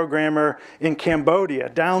security programmer in Cambodia,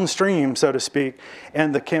 downstream, so to speak,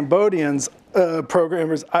 and the Cambodians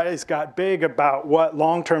programmers' eyes got big about what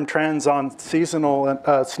long-term trends on seasonal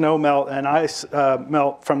snow melt and ice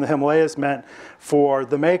melt from the Himalayas meant for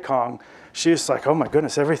the Mekong. She's like, oh my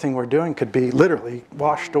goodness, everything we're doing could be literally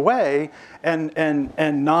washed away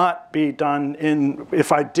and not be done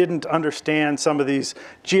if I didn't understand some of these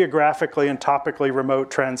geographically and topically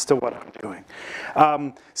remote trends to what I'm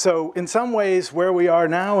doing. So in some ways, where we are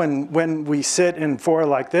now and when we sit in fora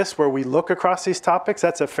like this, where we look across these topics,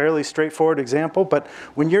 that's a fairly straightforward example. But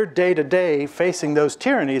when you're day to day facing those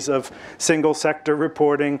tyrannies of single sector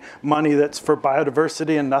reporting, money that's for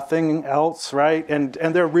biodiversity and nothing else, right? And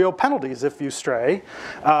there are real penalties if you stray,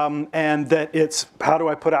 and that it's how do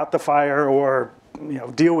I put out the fire or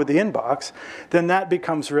deal with the inbox, then that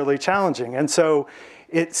becomes really challenging. And so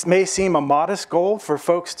it may seem a modest goal for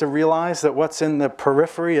folks to realize that what's in the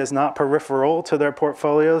periphery is not peripheral to their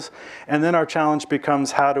portfolios. And then our challenge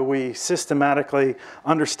becomes how do we systematically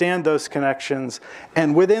understand those connections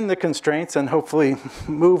and within the constraints and hopefully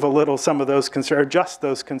move a little some of those constraints, adjust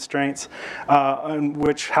those constraints in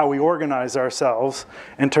which how we organize ourselves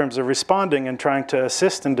in terms of responding and trying to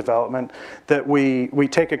assist in development, that we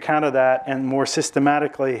take account of that and more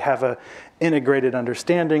systematically have a integrated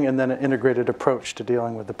understanding and then an integrated approach to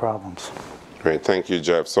dealing with the problems. Great, thank you,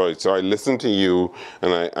 Jeff. So I listen to you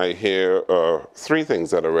and I hear three things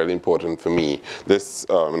that are really important for me. This,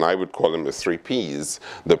 and I would call them the 3 Ps,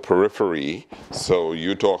 the periphery. So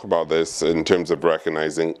you talk about this in terms of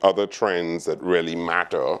recognizing other trends that really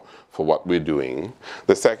matter for what we're doing.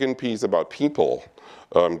 The second P is about people.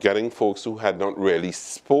 Getting folks who had not really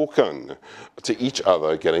spoken to each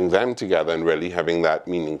other, getting them together and really having that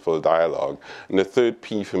meaningful dialogue. And the third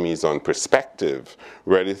P for me is on perspective,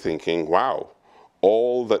 really thinking, wow,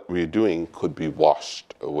 all that we're doing could be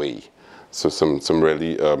washed away. So some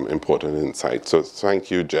really important insights. So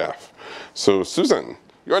thank you, Jeff. So Susan,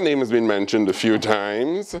 your name has been mentioned a few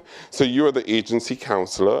times. So you are the agency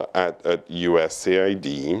counselor at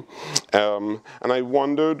USAID. And I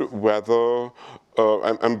wondered whether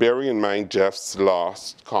I'm bearing in mind Jeff's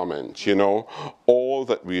last comment, you know, all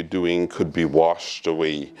that we're doing could be washed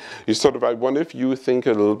away. I wonder if you think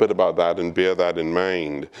a little bit about that and bear that in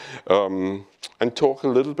mind. And talk a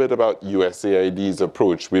little bit about USAID's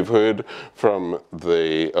approach. We've heard from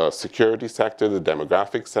the security sector, the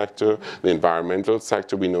demographic sector, the environmental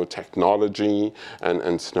sector. We know technology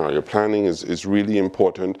and scenario planning is really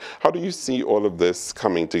important. How do you see all of this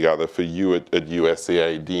coming together for you at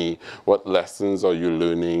USAID? What lessons are you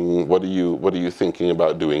learning? What are you thinking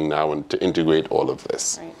about doing now and to integrate all of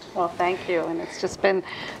this? Great. Well, thank you. And it's just been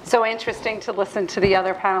so interesting to listen to the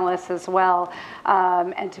other panelists as well,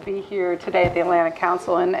 and to be here today at the Atlantic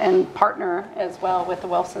Council and partner as well with the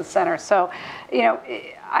Wilson Center. So, you know,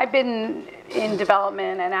 I've been in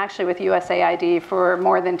development and actually with USAID for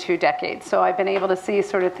more than 2 decades. So I've been able to see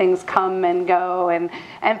sort of things come and go and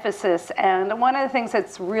emphasis. And one of the things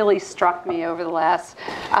that's really struck me over the last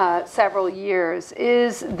several years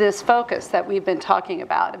is this focus that we've been talking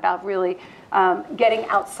about really getting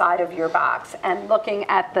outside of your box and looking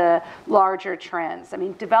at the larger trends. I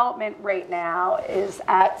mean, development right now is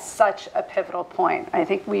at such a pivotal point. I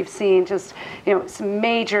think we've seen just, you know, some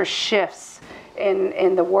major shifts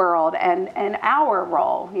in the world and our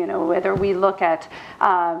role, you know, whether we look at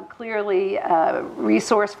clearly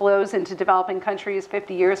resource flows into developing countries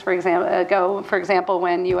 50 years ago, for example,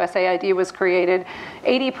 when USAID was created,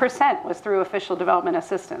 80% was through official development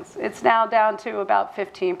assistance. It's now down to about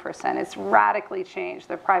 15%. It's radically changed.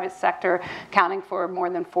 The private sector accounting for more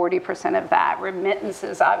than 40% of that.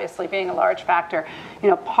 Remittances obviously being a large factor, you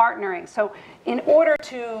know, partnering. So in order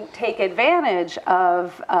to take advantage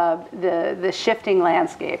of the shifting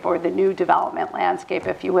landscape or the new development landscape,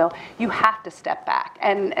 if you will, you have to step back.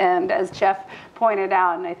 And as Jeff pointed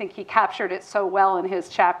out, and I think he captured it so well in his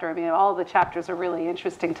chapter, I mean, all the chapters are really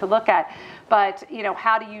interesting to look at, but, you know,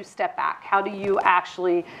 how do you step back? How do you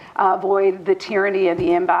actually avoid the tyranny of the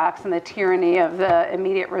inbox and the tyranny of the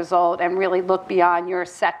immediate result and really look beyond your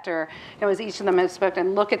sector, you know, as each of them has spoken,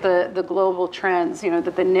 and look at the global trends, you know,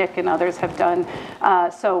 that the NIC and others have done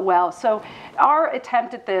so well. So our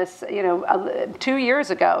attempt at this, you know, 2 years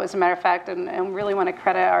ago, as a matter of fact, and really want to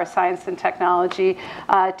credit our science and technology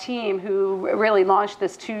team who really launched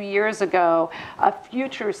this 2 years ago, a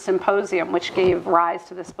Futures Symposium, which gave rise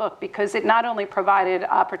to this book, because it not only provided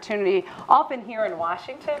opportunity, often here in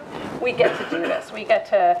Washington, we get to do this. We get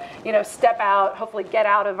to, you know, step out, hopefully get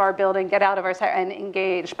out of our building, get out of our site and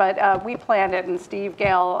engage. But we planned it, and Steve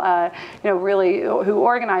Gale, you know, really, who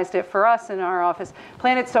organized it for us in our office,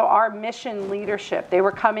 planned it so our mission leadership, they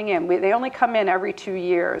were coming in. They only come in every 2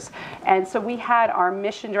 years. And so we had our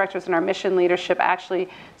mission directors and our mission leadership actually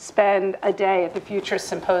spend a day at the Futures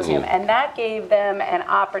Symposium. And that gave them an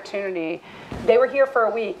opportunity. They were here for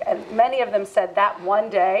a week, and many of them said that one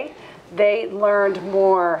day they learned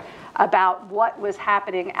more about what was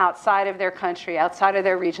happening outside of their country, outside of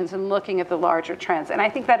their regions, and looking at the larger trends. And I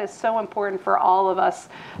think that is so important for all of us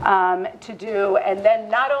to do, and then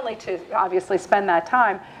not only to obviously spend that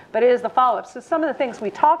time, but it is the follow-up. So some of the things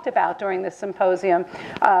we talked about during this symposium,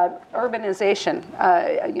 urbanization,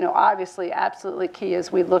 you know, obviously absolutely key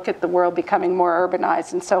as we look at the world becoming more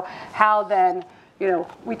urbanized. And so how then, you know,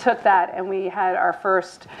 we took that and we had our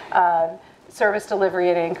first service delivery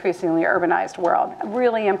in an increasingly urbanized world.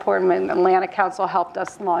 Really important, and Atlantic Council helped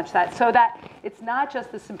us launch that. So that it's not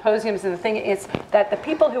just the symposiums and the thing, it's that the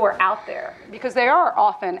people who are out there, because they are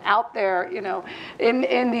often out there, you know,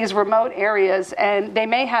 in these remote areas, and they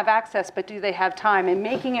may have access, but do they have time? And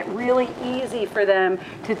making it really easy for them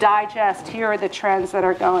to digest, here are the trends that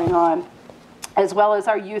are going on, as well as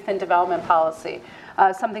our youth and development policy.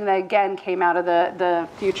 Something that, again, came out of the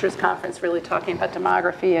Futures Conference, really talking about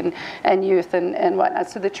demography and youth and whatnot,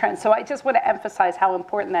 so the trends. So I just want to emphasize how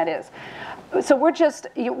important that is. So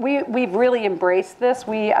we've really embraced this.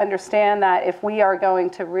 We understand that if we are going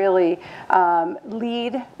to really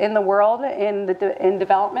lead in the world in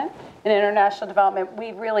development, in international development,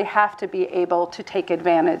 we really have to be able to take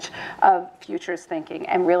advantage of futures thinking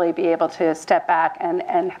and really be able to step back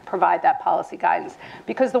and provide that policy guidance,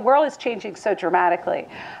 because the world is changing so dramatically.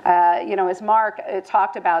 You know, as Mark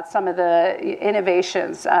talked about some of the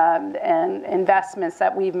innovations and investments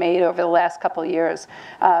that we've made over the last couple of years,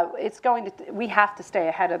 we have to stay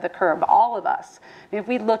ahead of the curve, all of us. I mean, if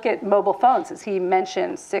we look at mobile phones, as he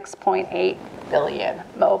mentioned, 6.8 billion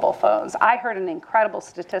mobile phones. I heard an incredible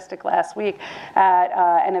statistic last week at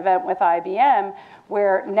an event with IBM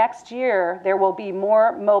where next year there will be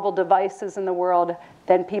more mobile devices in the world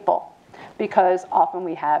than people, because often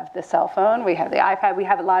we have the cell phone, we have the iPad, we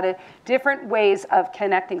have a lot of different ways of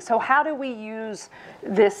connecting. So how do we use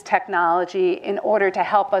this technology in order to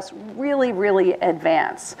help us really, really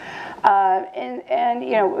advance? And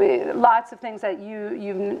you know, lots of things that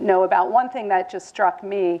you know about. One thing that just struck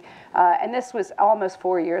me, and this was almost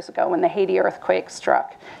 4 years ago when the Haiti earthquake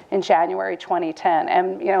struck in January 2010.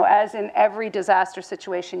 And you know, as in every disaster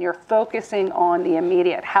situation, you're focusing on the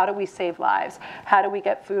immediate. How do we save lives? How do we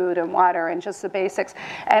get food and water and just the basics?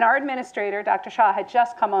 And our administrator, Dr. Shah, had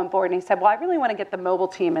just come on board, and he said, well, I really want to get the mobile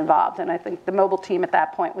team involved. And I think the mobile team at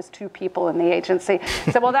that point was 2 people in the agency.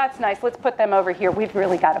 He said, well, that's nice. Let's put them over here. We've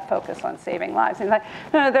really got to focus on saving lives. And he's like,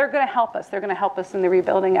 no, they're going to help us. They're going to help us in the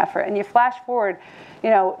rebuilding effort. And you flash forward, you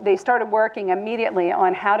know, they started working immediately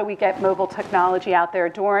on how do we get mobile technology out there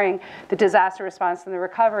during the disaster response and the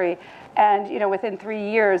recovery. And you know, within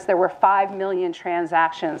 3 years, there were 5 million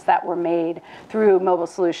transactions that were made through mobile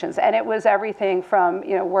solutions. And it was everything from,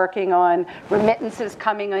 you know, working on remittances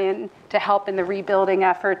coming in to help in the rebuilding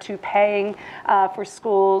effort, to paying for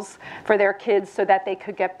schools for their kids so that they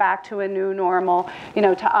could get back to a new normal, you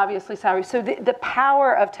know, to obviously salary. So the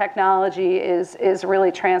power of technology is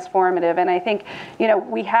really transformative. And I think, you know,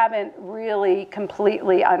 we haven't really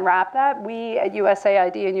completely unwrapped that. We at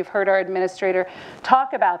USAID, and you've heard our administrator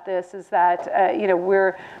talk about this, is that, you know,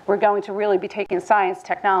 we're going to really be taking science,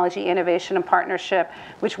 technology, innovation, and partnership,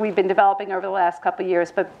 which we've been developing over the last couple of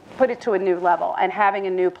years, but put it to a new level and having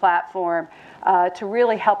a new platform to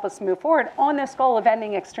really help us move forward on this goal of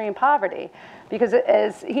ending extreme poverty. Because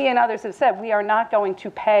as he and others have said, we are not going to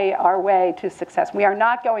pay our way to success. We are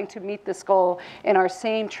not going to meet this goal in our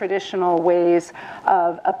same traditional ways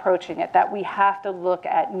of approaching it, that we have to look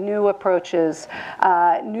at new approaches,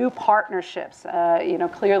 new partnerships. You know,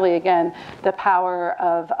 clearly, again, the power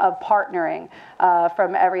of partnering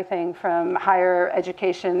from everything from higher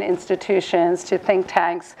education institutions to think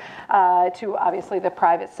tanks to obviously the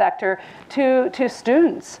private sector to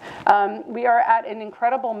students. We are at an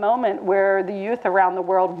incredible moment where the youth around the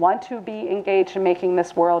world want to be engaged in making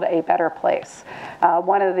this world a better place.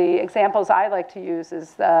 One of the examples I like to use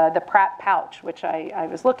is the Pratt pouch, which I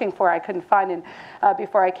was looking for. I couldn't find it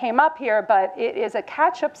before I came up here, but it is a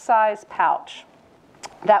ketchup-sized pouch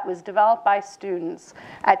that was developed by students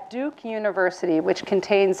at Duke University, which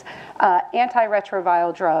contains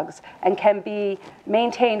antiretroviral drugs and can be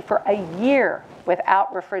maintained for a year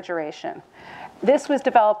without refrigeration. This was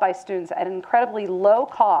developed by students at an incredibly low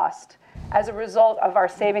cost as a result of our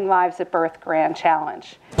Saving Lives at Birth Grand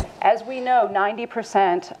Challenge. As we know,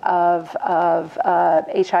 90% of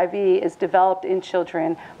HIV is developed in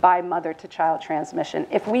children by mother-to-child transmission.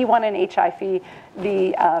 If we want an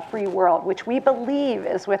HIV-free world, which we believe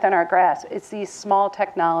is within our grasp, it's these small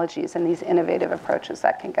technologies and these innovative approaches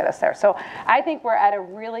that can get us there. So I think we're at a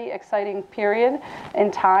really exciting period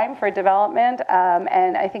in time for development,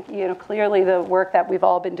 and I think, you know, clearly the work that we've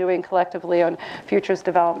all been doing collectively on futures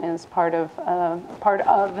development is part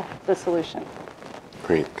of the solution.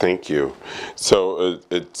 Great, thank you. So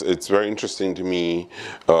it's very interesting to me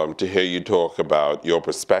to hear you talk about your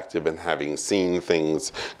perspective and having seen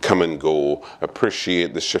things come and go,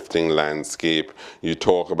 appreciate the shifting landscape. You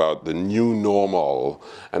talk about the new normal,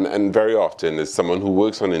 and very often as someone who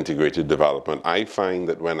works on integrated development, I find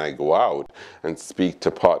that when I go out and speak to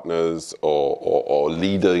partners or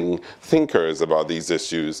leading thinkers about these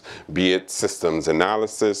issues, be it systems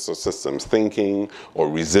analysis or systems thinking or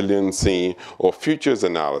resiliency or futures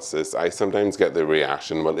analysis, I sometimes get the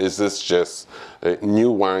reaction, well, is this just new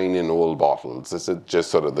wine in old bottles? Is it just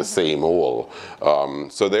sort of the same old?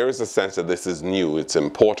 So there is a sense that this is new, it's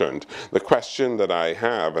important. The question that I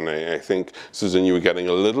have, and I think, Susan, you were getting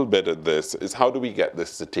a little bit at this, is how do we get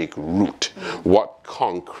this to take root? What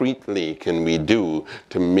concretely can we do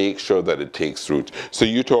to make sure that it takes root? So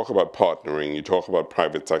you talk about partnering, you talk about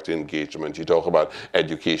private sector engagement, you talk about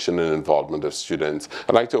education and involvement of students.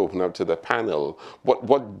 I'd like to open up to the panel.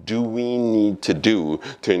 What do we need to do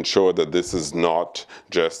to ensure that this is not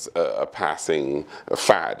just a passing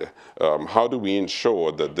fad? How do we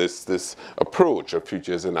ensure that this approach of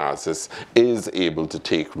futures analysis is able to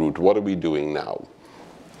take root? What are we doing now?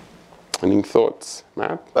 Any thoughts,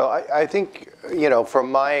 Matt? Well, I think, you know,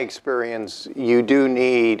 from my experience, you do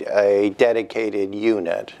need a dedicated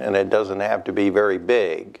unit, and it doesn't have to be very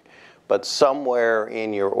big, but somewhere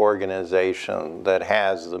in your organization that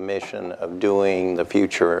has the mission of doing the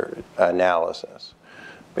future analysis.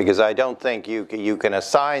 Because I don't think you can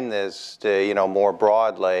assign this to, you know, more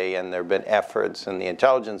broadly, and there have been efforts in the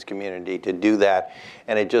intelligence community to do that,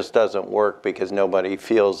 and it just doesn't work because nobody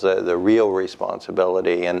feels the real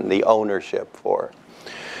responsibility and the ownership for it.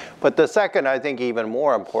 But the second, I think, even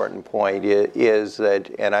more important point is that,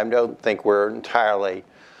 and I don't think we're entirely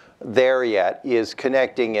there yet, is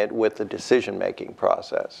connecting it with the decision-making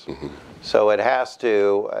process. So it has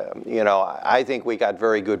to, you know, I think we got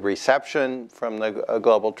very good reception from the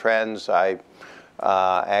global trends.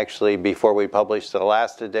 Actually, before we published the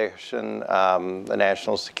last edition, the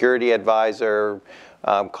National Security Advisor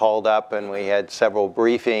called up, and we had several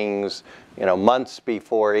briefings, you know, months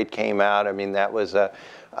before it came out. I mean, that was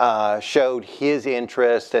showed his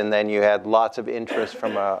interest, and then you had lots of interest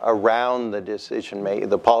from around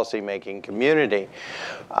the policy-making community.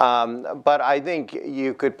 But I think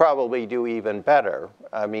you could probably do even better.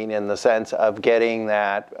 I mean, in the sense of getting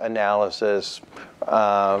that analysis,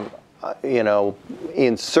 you know,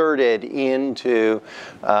 inserted into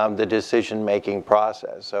the decision-making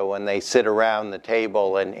process. So when they sit around the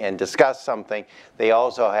table and discuss something, they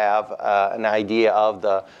also have an idea of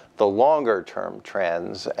the longer-term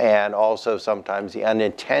trends, and also sometimes the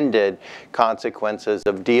unintended consequences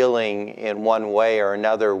of dealing in one way or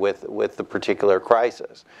another with the particular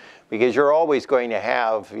crisis. Because you're always going to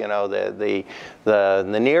have, you know, the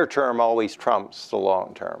near term always trumps the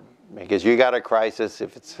long term. Because you got a crisis,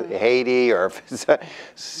 if it's Haiti or if it's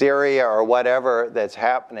Syria or whatever that's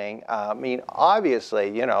happening, I mean,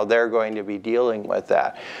 obviously, you know, they're going to be dealing with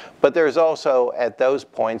that. But there's also, at those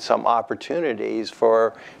points, some opportunities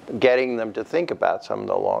for getting them to think about some of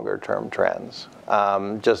the longer term trends.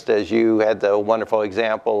 Just as you had the wonderful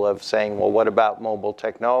example of saying, well, what about mobile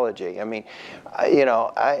technology? I mean, you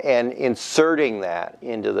know, and inserting that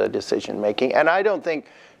into the decision making. And I don't think,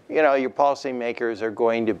 you know, your policymakers are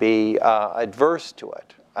going to be adverse to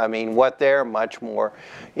it. I mean, what they're much more,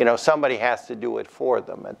 you know, somebody has to do it for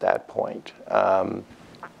them at that point.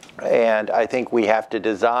 And I think we have to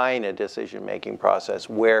design a decision-making process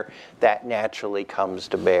where that naturally comes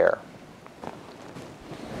to bear.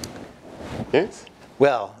 Yes?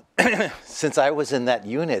 Well, since I was in that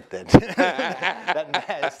unit that, that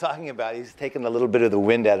Matt is talking about, he's taken a little bit of the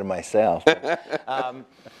wind out of my sail.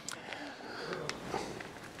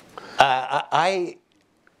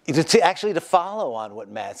 Actually, to follow on what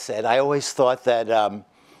Matt said, I always thought that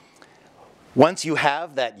once you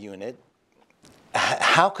have that unit,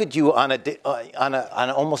 how could you, on an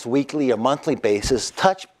almost weekly or monthly basis,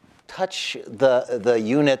 touch the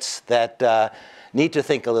units that need to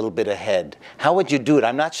think a little bit ahead? How would you do it?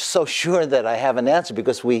 I'm not so sure that I have an answer,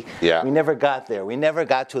 because we never got there. We never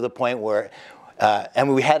got to the point where,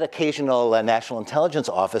 and we had occasional national intelligence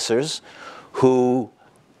officers who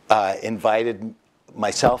invited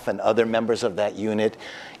myself and other members of that unit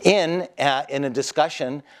in a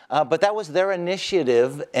discussion, but that was their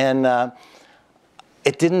initiative, and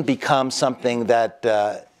it didn't become something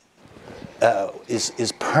that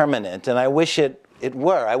is permanent. And I wish it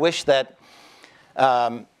were. I wish that,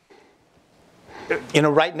 you know,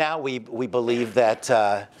 right now we believe that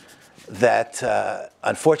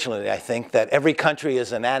unfortunately, I think that every country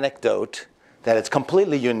is an anecdote, that it's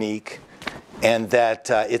completely unique, and that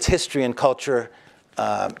its history and culture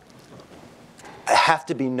have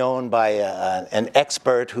to be known by an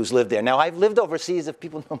expert who's lived there. Now, I've lived overseas. If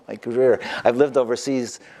people know my career, I've lived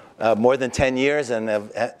overseas more than 10 years and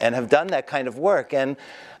have done that kind of work. And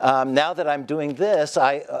now that I'm doing this,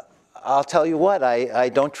 I'll tell you what, I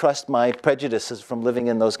don't trust my prejudices from living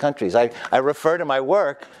in those countries. I refer to my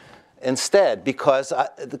work instead, because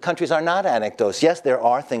the countries are not anecdotes. Yes, there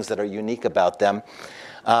are things that are unique about them.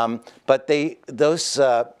 But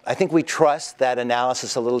I think we trust that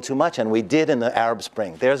analysis a little too much, and we did in the Arab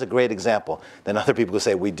Spring. There's a great example. Then other people will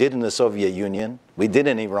say, we did in the Soviet Union, we did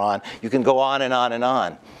in Iran. You can go on and on and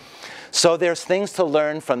on. So there's things to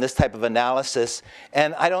learn from this type of analysis,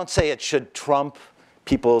 and I don't say it should trump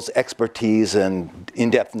people's expertise and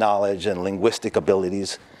in-depth knowledge and linguistic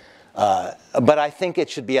abilities, but I think it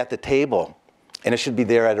should be at the table, and it should be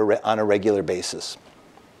there on a regular basis.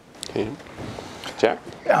 Okay. Jack?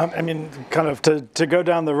 I mean, kind of to go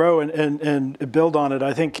down the row and build on it,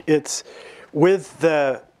 I think it's with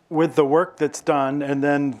the work that's done, and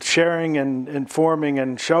then sharing and informing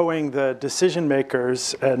and showing the decision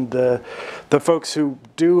makers and the folks who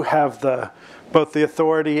do have both the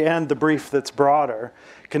authority and the brief that's broader,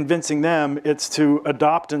 convincing them it's to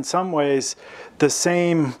adopt in some ways the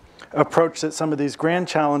same approach that some of these grand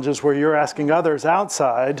challenges where you're asking others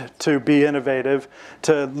outside to be innovative,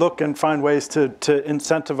 to look and find ways to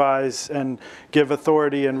incentivize and give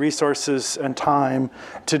authority and resources and time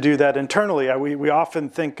to do that internally. We often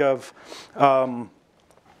think of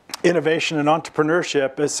innovation and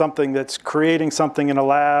entrepreneurship as something that's creating something in a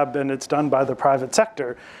lab and it's done by the private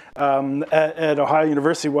sector. At Ohio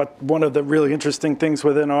University, one of the really interesting things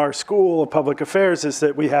within our School of Public Affairs is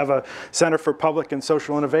that we have a Center for Public and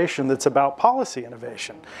Social Innovation that's about policy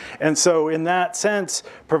innovation. And so in that sense,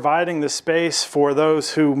 providing the space for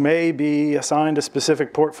those who may be assigned a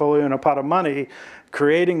specific portfolio and a pot of money,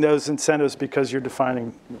 creating those incentives because you're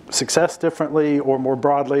defining success differently or more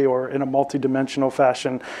broadly or in a multidimensional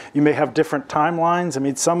fashion. You may have different timelines. I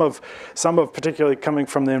mean, some of particularly coming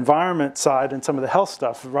from the environment side and some of the health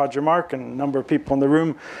stuff, Roger Mark and a number of people in the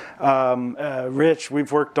room, Rich,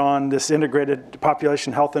 we've worked on this integrated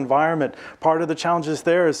population health environment. Part of the challenges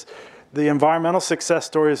there is the environmental success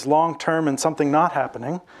story is long-term and something not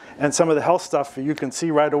happening. And some of the health stuff you can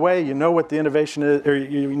see right away. You know what the innovation is, or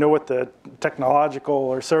you know what the technological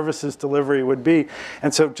or services delivery would be.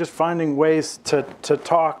 And so just finding ways to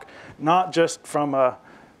talk, not just from a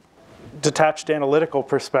detached analytical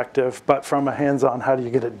perspective, but from a hands-on, how do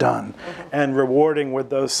you get it done? And rewarding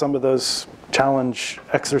with some of those challenge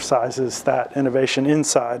exercises, that innovation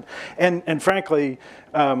inside. And frankly,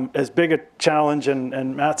 as big a challenge,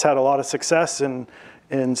 and Matt's had a lot of success in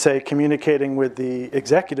say, communicating with the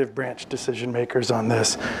executive branch decision makers on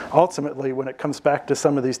this. Ultimately, when it comes back to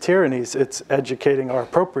some of these tyrannies, it's educating our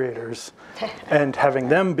appropriators and having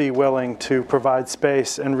them be willing to provide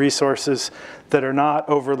space and resources that are not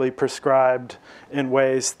overly prescribed in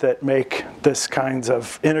ways that make this kinds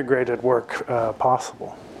of integrated work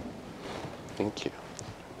possible. Thank you.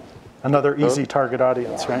 Another easy target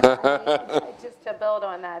audience, right? Just to build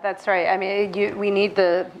on that, that's right. I mean, we need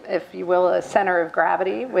if you will, a center of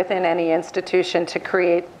gravity within any institution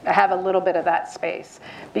to have a little bit of that space.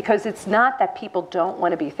 Because it's not that people don't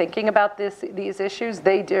want to be thinking about these issues,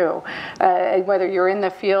 they do. Whether you're in the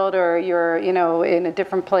field or you're, in a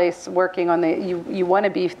different place working on you want to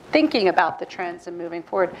be thinking about the trends and moving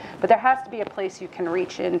forward. But there has to be a place you can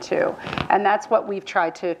reach into. And that's what we've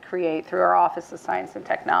tried to create through our Office of Science and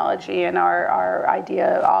Technology and our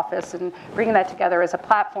IDEA office, and bringing that together as a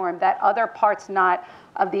platform that other parts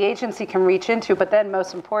of the agency can reach into, but then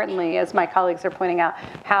most importantly, as my colleagues are pointing out,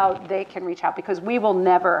 how they can reach out, because we will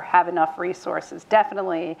never have enough resources.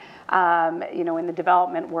 Definitely, in the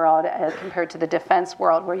development world as compared to the defense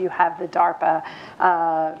world, where you have the DARPA,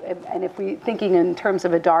 and if we thinking in terms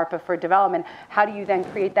of a DARPA for development, how do you then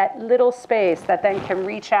create that little space that then can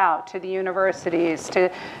reach out to the universities,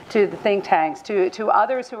 to the think tanks, to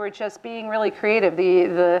others who are just being really creative.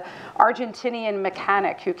 The Argentinian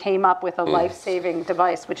mechanic who came up with a life-saving device,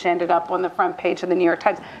 which ended up on the front page of the New York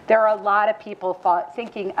Times. There are a lot of people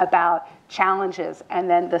thinking about challenges and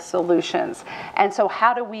then the solutions. And so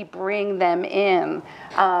how do we bring them in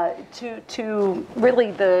to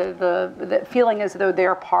really the feeling as though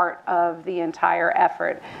they're part of the entire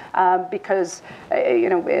effort? Because,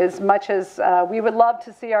 as much as we would love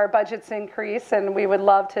to see our budgets increase, and we would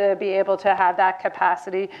love to be able to have that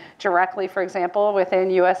capacity directly, for example, within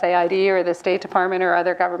USAID or the State Department or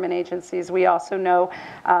other government agencies, we also know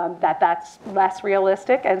that that's less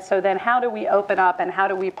realistic. And so then how do we open up and how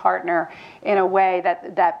do we partner in a way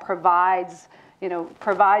that provides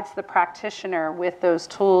the practitioner with those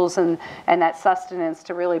tools and that sustenance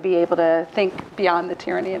to really be able to think beyond the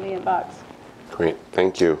tyranny in the inbox. Great,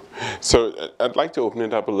 thank you. So I'd like to open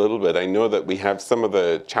it up a little bit. I know that we have some of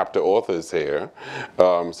the chapter authors here,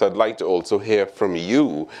 so I'd like to also hear from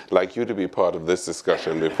you, like you to be part of this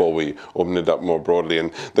discussion before we open it up more broadly.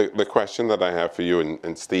 And the question that I have for you,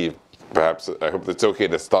 and Steve, perhaps I hope it's okay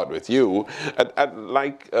to start with you. I'd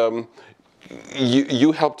like,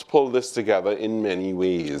 you helped pull this together in many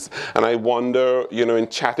ways, and I wonder, in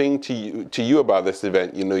chatting to you about this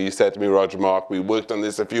event, you said to me, Roger Mark, we worked on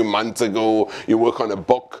this a few months ago. You work on a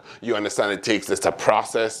book. You understand it takes us a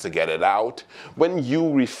process to get it out. When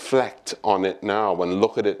you reflect on it now and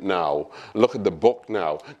look at it now, look at the book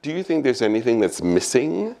now, do you think there's anything that's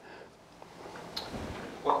missing?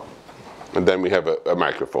 And then we have a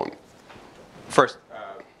microphone. First,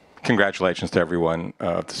 congratulations to everyone,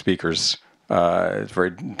 the speakers. It's a very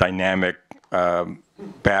dynamic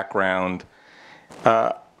background.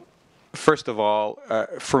 First of all,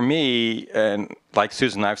 for me, and like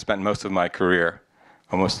Susan, I've spent most of my career,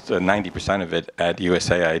 almost 90% of it, at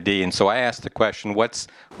USAID. And so I asked the question, what's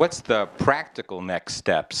the practical next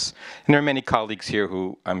steps? And there are many colleagues here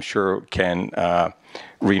who I'm sure can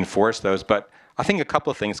reinforce those. But I think a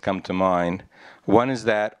couple of things come to mind. One is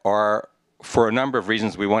that for a number of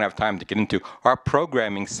reasons we won't have time to get into, our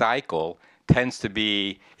programming cycle tends to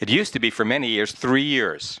be, it used to be for many years, 3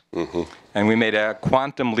 years. Mm-hmm. And we made a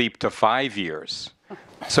quantum leap to 5 years.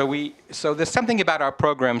 So there's something about our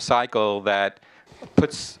program cycle that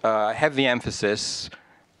puts heavy emphasis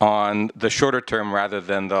on the shorter term rather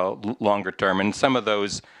than the longer term. And some of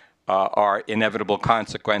those are inevitable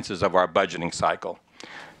consequences of our budgeting cycle.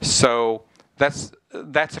 So that's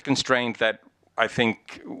a constraint that I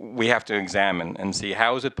think we have to examine and see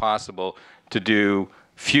how is it possible to do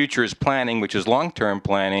futures planning, which is long-term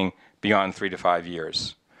planning, beyond 3 to 5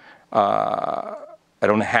 years. I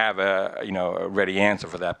don't have a ready answer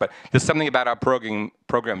for that, but there's something about our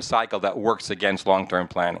program cycle that works against long-term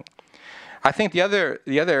planning. I think the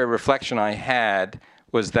other reflection I had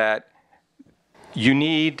was that you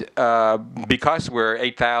need, because we're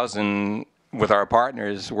 8,000 with our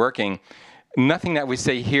partners working, nothing that we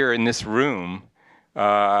say here in this room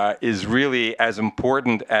is really as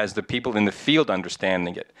important as the people in the field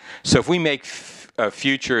understanding it. So if we make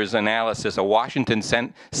futures analysis a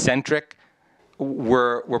Washington-centric,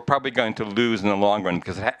 we're probably going to lose in the long run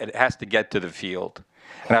because it has to get to the field.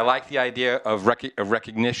 And I like the idea of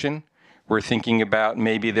recognition. We're thinking about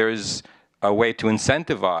maybe there's a way to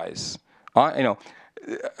incentivize.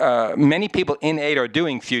 Many people in aid are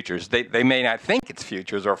doing futures. They may not think it's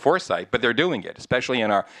futures or Foresight, but they're doing it, especially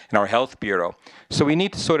in our health bureau. So we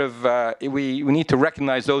need to sort of we need to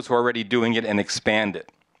recognize those who are already doing it and expand it.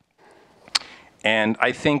 And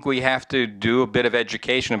I think we have to do a bit of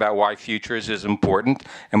education about why futures is important,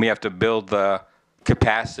 and we have to build the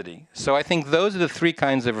capacity. So I think those are the 3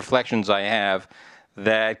 kinds of reflections I have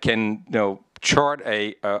that can chart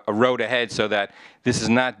a road ahead, so that this is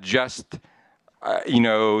not just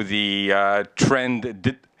the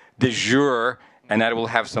trend du jour, and that it will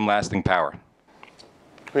have some lasting power.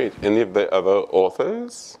 Great. Any of the other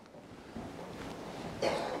authors?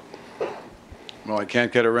 Well, I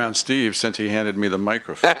can't get around Steve since he handed me the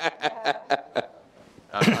microphone.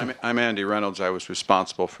 I'm Andy Reynolds. I was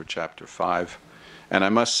responsible for Chapter 5. And I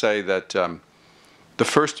must say that the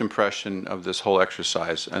first impression of this whole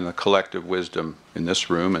exercise and the collective wisdom in this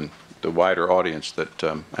room and the wider audience that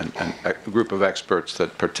and a group of experts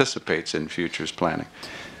that participates in futures planning,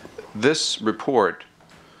 this report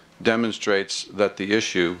demonstrates that the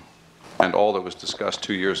issue and all that was discussed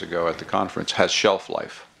 2 years ago at the conference has shelf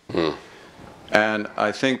life. And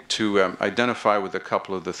I think to identify with a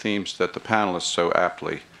couple of the themes that the panelists so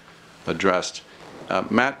aptly addressed,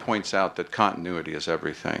 Matt points out that continuity is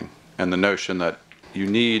everything, and the notion that you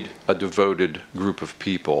need a devoted group of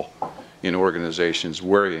people in organizations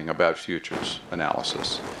worrying about futures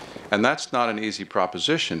analysis. And that's not an easy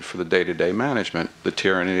proposition for the day-to-day management, the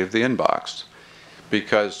tyranny of the inbox.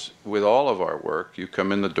 Because with all of our work, you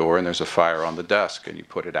come in the door and there's a fire on the desk and you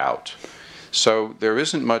put it out. So there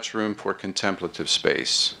isn't much room for contemplative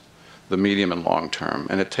space, the medium and long term,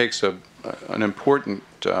 and it takes an important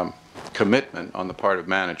commitment on the part of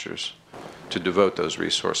managers to devote those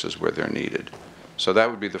resources where they're needed. So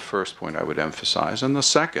that would be the first point I would emphasize. And the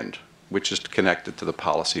second, which is connected to the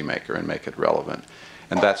policymaker and make it relevant,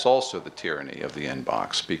 and that's also the tyranny of the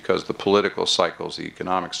inbox, because the political cycles, the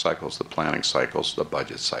economic cycles, the planning cycles, the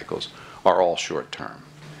budget cycles are all short term.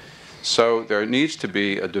 So there needs to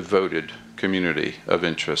be a devoted community of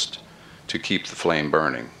interest to keep the flame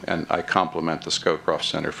burning. And I compliment the Scowcroft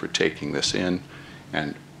Center for taking this in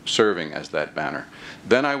and serving as that banner.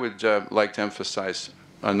 Then I would like to emphasize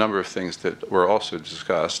a number of things that were also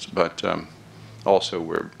discussed, but also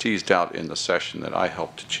were teased out in the session that I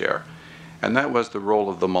helped to chair. And that was the role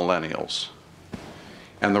of the millennials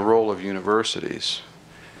and the role of universities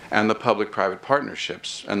and the public-private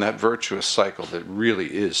partnerships and that virtuous cycle that really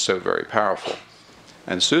is so very powerful.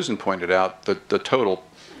 And Susan pointed out that the total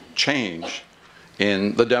change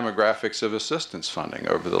in the demographics of assistance funding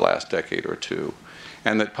over the last decade or two,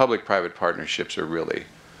 and that public-private partnerships are really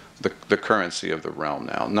the currency of the realm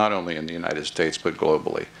now, not only in the United States but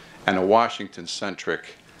globally. And a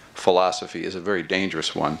Washington-centric philosophy is a very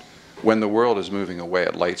dangerous one when the world is moving away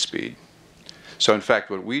at light speed. So in fact,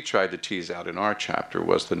 what we tried to tease out in our chapter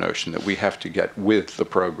was the notion that we have to get with the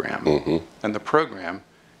program. And the program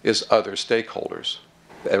is other stakeholders.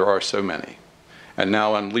 There are so many. And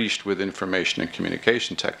now unleashed with information and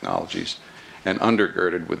communication technologies and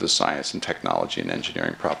undergirded with the science and technology and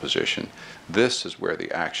engineering proposition, this is where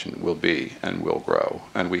the action will be and will grow.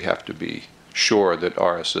 And we have to be sure that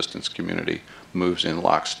our assistance community moves in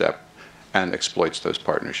lockstep and exploits those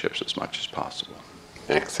partnerships as much as possible.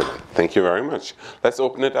 Excellent. Thank you very much. Let's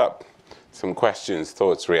open it up. Some questions,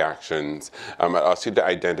 thoughts, reactions. I'll ask you to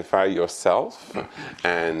identify yourself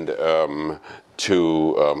and go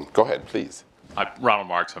ahead, please. Ronald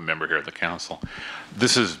Marks, I'm a member here at the council.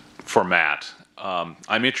 This is for Matt.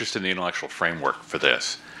 I'm interested in the intellectual framework for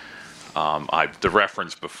this. The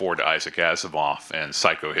reference before to Isaac Asimov and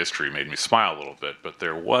psychohistory made me smile a little bit, but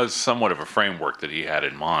there was somewhat of a framework that he had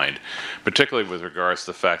in mind, particularly with regards to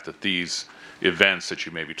the fact that these events that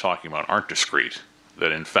you may be talking about aren't discrete.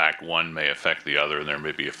 that in fact one may affect the other and there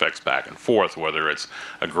may be effects back and forth, whether it's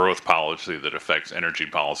a growth policy that affects energy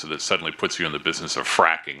policy that suddenly puts you in the business of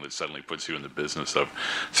fracking, that suddenly puts you in the business of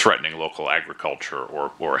threatening local agriculture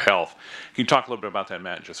or health. Can you talk a little bit about that,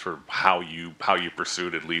 Matt, just for how you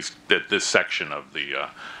pursued at least this section of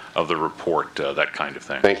the report, that kind of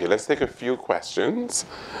thing? Thank you. Let's take a few questions.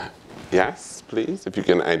 Yes, please, if you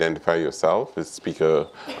can identify yourself with speaker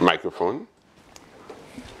microphone.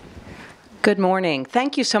 Good morning.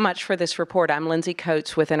 Thank you so much for this report. I'm Lindsay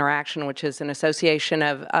Coates with Interaction, which is an association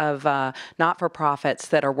of not-for-profits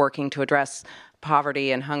that are working to address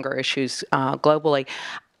poverty and hunger issues globally.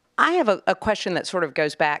 I have a question that sort of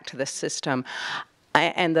goes back to the system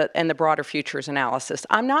and the broader futures analysis.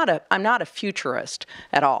 I'm not a futurist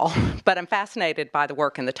at all, but I'm fascinated by the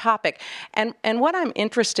work and the topic. And what I'm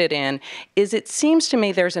interested in is, it seems to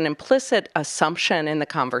me there's an implicit assumption in the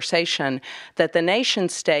conversation that the nation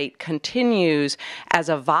state continues as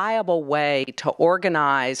a viable way to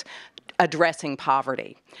organize addressing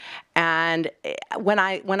poverty. And when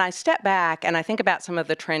I step back and I think about some of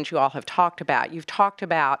the trends you all have talked about, you've talked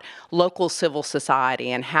about local civil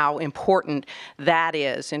society and how important that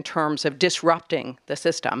is in terms of disrupting the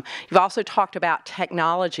system. You've also talked about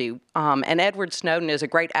technology, and Edward Snowden is a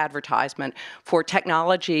great advertisement for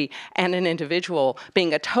technology and an individual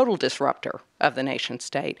being a total disruptor of the nation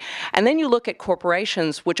state. And then you look at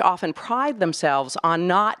corporations, which often pride themselves on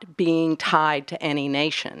not being tied to any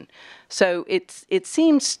nation. So it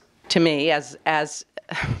seems to me, as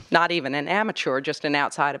not even an amateur, just an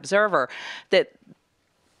outside observer, that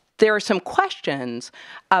there are some questions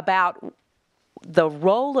about the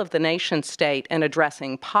role of the nation state in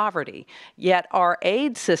addressing poverty, yet our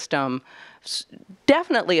aid system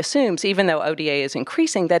definitely assumes, even though ODA is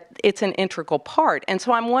increasing, that it's an integral part. And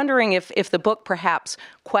so I'm wondering if the book perhaps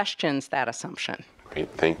questions that assumption. Great,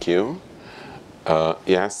 thank you.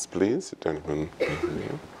 Yes, please, gentlemen.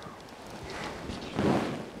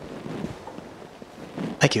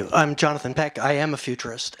 Thank you. I'm Jonathan Peck. I am a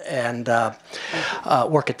futurist and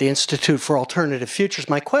work at the Institute for Alternative Futures.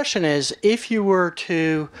 My question is, if you were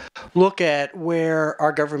to look at where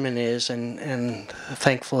our government is, and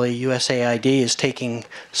thankfully USAID is taking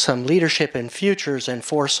some leadership in futures and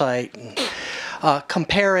Foresight, and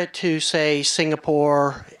compare it to, say,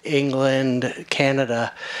 Singapore, England,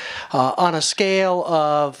 Canada, on a scale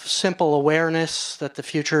of simple awareness that the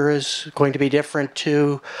future is going to be different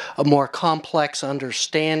to a more complex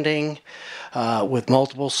understanding with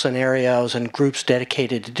multiple scenarios and groups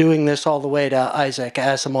dedicated to doing this, all the way to Isaac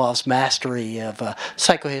Asimov's mastery of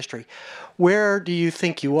psychohistory. Where do you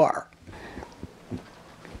think you are?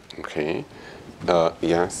 Okay.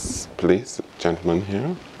 Yes, please, gentleman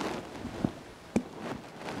here.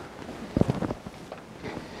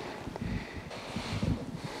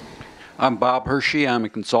 I'm Bob Hershey. I'm a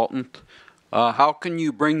consultant. How can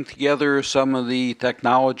you bring together some of the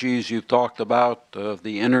technologies you've talked about,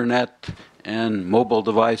 the internet and mobile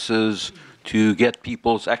devices, to get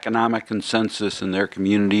people's economic consensus in their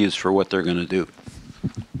communities for what they're going to do?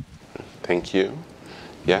 Thank you.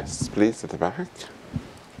 Yes, please, at the back.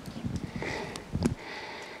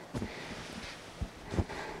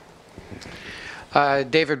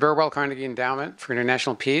 David Burwell, Carnegie Endowment for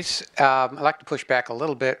International Peace. I'd like to push back a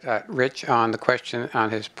little bit, Rich, on the question, on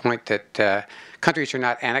his point that countries are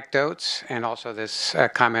not anecdotes, and also this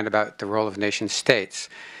comment about the role of nation states.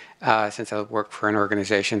 Since I work for an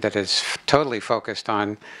organization that is totally focused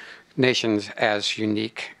on nations as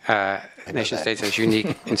unique, nation states as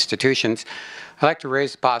unique institutions, I'd like to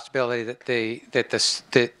raise the possibility that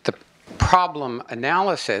the problem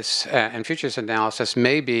analysis and futures analysis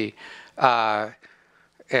may be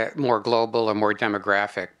more global or more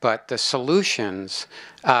demographic, but the solutions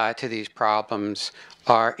to these problems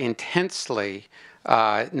are intensely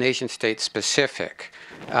nation-state specific.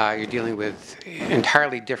 You're dealing with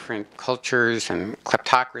entirely different cultures and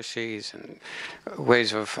kleptocracies and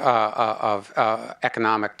ways of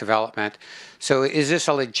economic development. So is this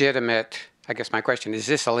a legitimate, I guess my question, is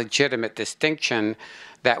this a legitimate distinction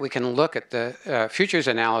that we can look at the futures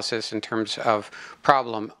analysis in terms of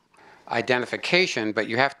problem identification, but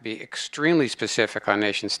you have to be extremely specific on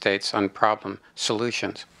nation states on problem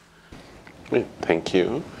solutions? Thank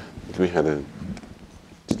you. Did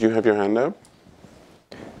you have your hand up?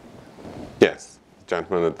 Yes,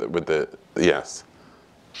 gentleman with the yes.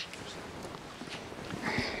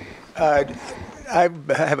 I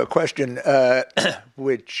have a question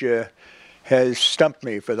which has stumped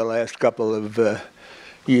me for the last couple of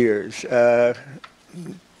years. The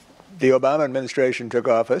Obama administration took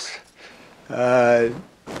office.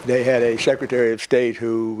 They had a Secretary of State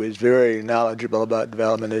who was very knowledgeable about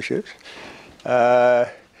development issues.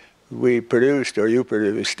 we produced, or you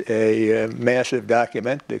produced, a massive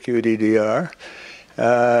document, the QDDR.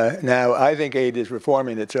 Now, I think aid is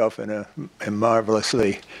reforming itself in a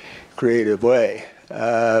marvelously creative way,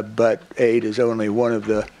 but aid is only one of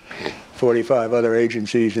the 45 other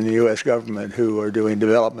agencies in the U.S. government who are doing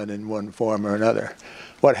development in one form or another.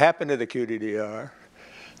 What happened to the QDDR?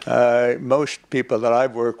 Most people that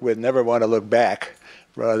I've worked with never want to look back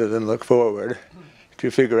rather than look forward to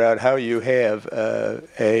figure out how you have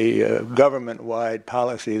a government-wide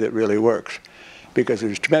policy that really works. Because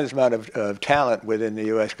there's a tremendous amount of talent within the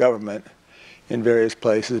U.S. government in various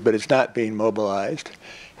places, but it's not being mobilized.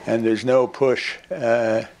 And there's no push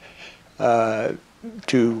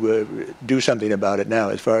to do something about it now,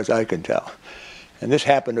 as far as I can tell. And this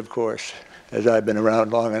happened, of course, as I've been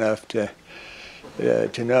around long enough to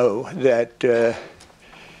know that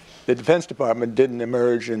the Defense Department didn't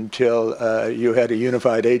emerge until you had a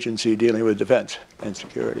unified agency dealing with defense and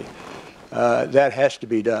security. That has to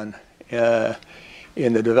be done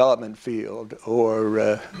in the development field,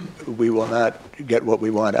 or we will not get what we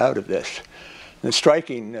want out of this. The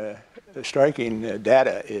striking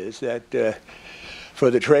data is that for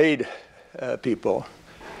the trade people,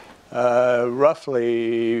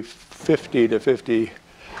 roughly 50 to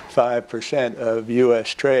 55% of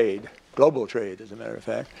U.S. trade, global trade as a matter of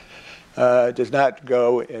fact, does not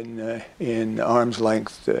go in arm's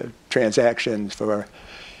length transactions for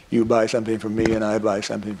you buy something from me and I buy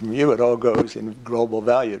something from you. It all goes in global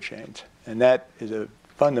value chains. And that is a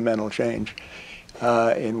fundamental change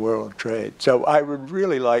in world trade. So I would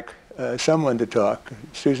really like someone to talk,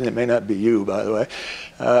 Susan, it may not be you, by the way,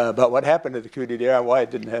 about what happened to the QDDR and why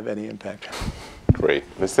it didn't have any impact. Great.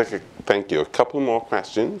 Let's take thank you. A couple more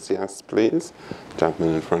questions. Yes, please.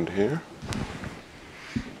 Gentleman in front here.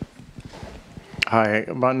 Hi,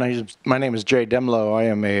 my name is Jay Demlow. I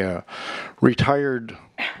am a retired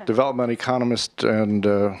development economist and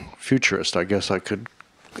futurist. I guess I could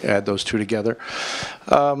add those two together.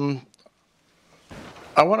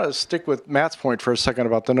 I want to stick with Matt's point for a second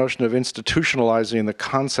about the notion of institutionalizing the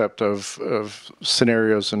concept of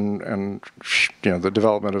scenarios and the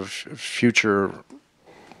development of future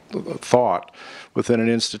thought within an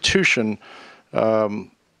institution.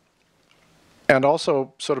 And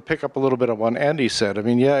also sort of pick up a little bit of what Andy said. I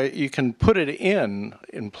mean, yeah, you can put it in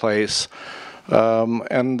place,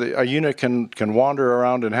 and a unit can wander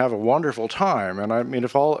around and have a wonderful time. And I mean,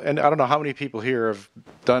 and I don't know how many people here have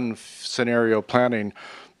done scenario planning,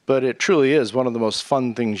 but it truly is one of the most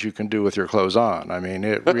fun things you can do with your clothes on. I mean,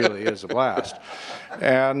 it really is a blast.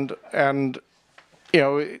 And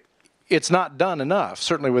it's not done enough,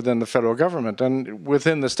 certainly within the federal government. And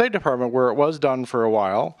within the State Department, where it was done for a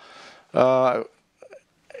while,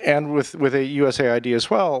 and with a USAID as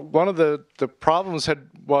well, one of the problems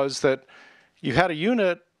was that you had a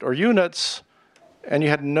unit or units and you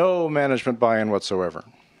had no management buy-in whatsoever.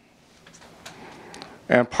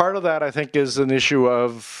 And part of that, I think, is an issue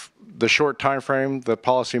of the short time frame that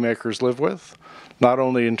policymakers live with, not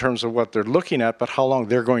only in terms of what they're looking at, but how long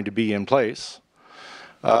they're going to be in place.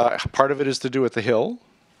 Part of it is to do with the Hill.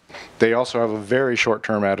 They also have a very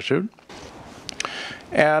short-term attitude.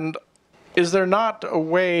 And is there not a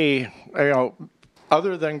way,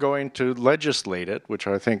 other than going to legislate it, which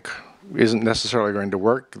I think isn't necessarily going to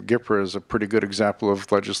work? GIPRA is a pretty good example of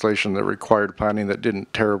legislation that required planning that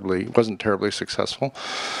wasn't terribly successful.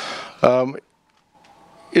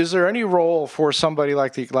 Is there any role for somebody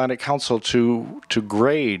like the Atlantic Council to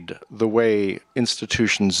grade the way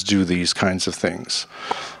institutions do these kinds of things?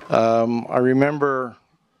 I remember,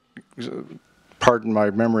 pardon my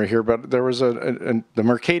memory here, but there was the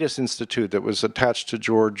Mercatus Institute that was attached to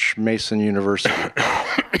George Mason University.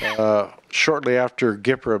 Shortly after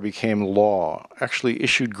GIPRA became law, actually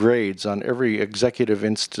issued grades on every executive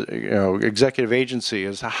agency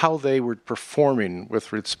as to how they were performing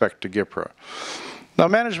with respect to GIPRA. Now,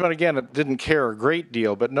 management, again, didn't care a great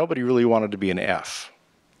deal, but nobody really wanted to be an F.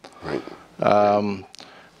 Right. And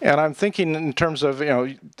I'm thinking in terms of,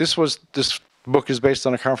 this book is based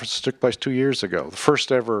on a conference that took place 2 years ago, the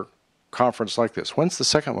first ever conference like this. When's the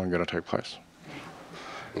second one going to take place?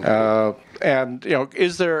 And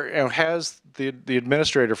is there, has the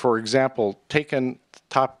administrator, for example, taken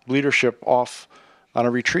top leadership off on a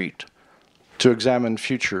retreat to examine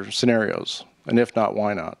future scenarios? And if not,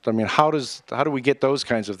 why not? I mean, how do we get those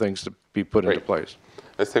kinds of things to be put into place?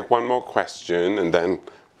 Let's take one more question, and then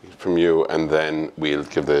from you, and then we'll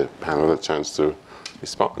give the panel a chance to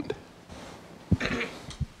respond.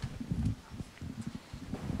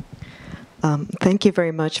 Thank you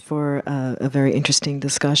very much for a very interesting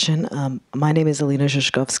discussion. My name is Alina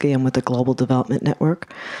Zhishkovsky. I'm with the Global Development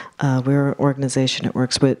Network. We're an organization that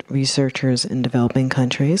works with researchers in developing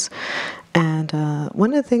countries. And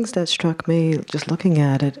one of the things that struck me just looking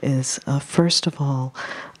at it is, first of all,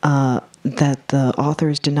 that the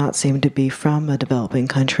authors do not seem to be from a developing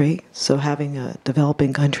country. So having a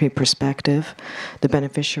developing country perspective, the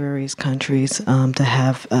beneficiaries countries, to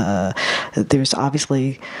have, there's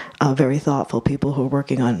obviously very thoughtful people who are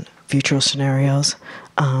working on future scenarios.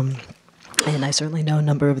 And I certainly know a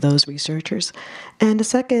number of those researchers. And the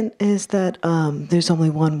second is that there's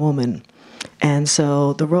only one woman. And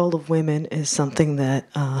so the role of women is something that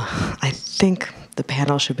I think the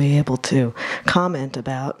panel should be able to comment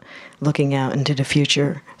about, looking out into the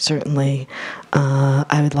future. Certainly,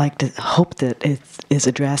 I would like to hope that it is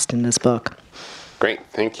addressed in this book. Great,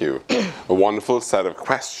 thank you. A wonderful set of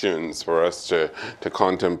questions for us to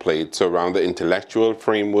contemplate. So around the intellectual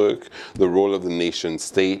framework, the role of the nation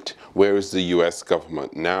state, where is the US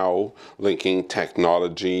government now, linking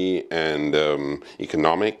technology and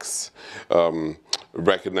economics,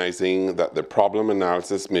 recognizing that the problem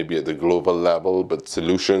analysis may be at the global level, but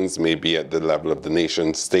solutions may be at the level of the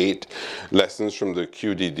nation state, lessons from the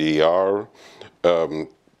QDDR,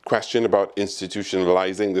 question about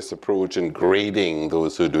institutionalizing this approach and grading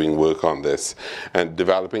those who are doing work on this, and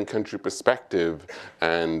developing country perspective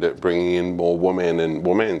and bringing in more women and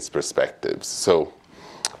women's perspectives. So,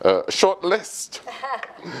 a short list.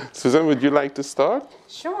 Susan, would you like to start?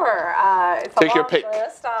 Sure. It's Take a your long pick.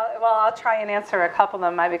 list. I'll try and answer a couple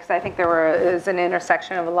of them because I think is an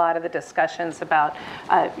intersection of a lot of the discussions about,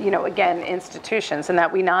 again, institutions, and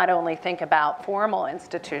that we not only think about formal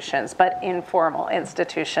institutions, but informal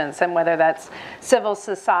institutions, and whether that's civil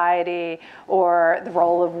society or the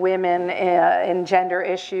role of women in gender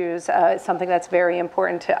issues, something that's very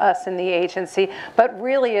important to us in the agency. But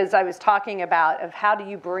really, as I was talking about, of how do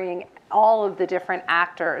you bring all of the different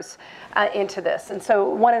actors into this. And so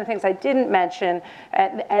one of the things I didn't mention,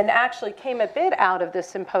 and actually came a bit out of this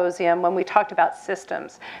symposium when we talked about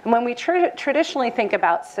systems. And when we traditionally think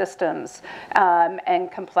about systems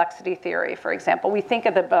and complexity theory, for example, we think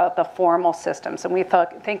of the formal systems, and we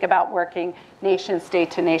think about working nation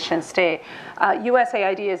state to nation state.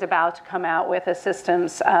 USAID is about to come out with a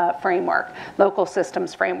systems framework, local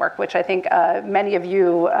systems framework, which I think many of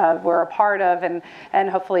you were a part of and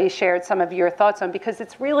hopefully shared some of your thoughts on, because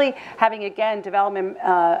it's really having, again, development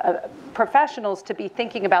professionals to be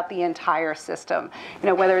thinking about the entire system,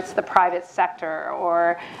 whether it's the private sector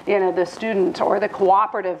or the student or the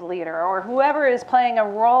cooperative leader or whoever is playing a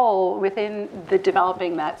role within the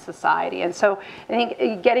developing that society. And so I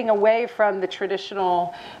think getting away from the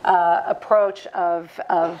traditional approach of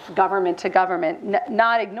government to government,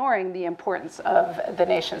 not ignoring the importance of the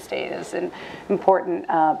nation state is an important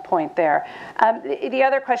point there. The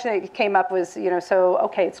other question that came up was, so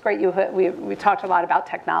okay, it's great. We talked a lot about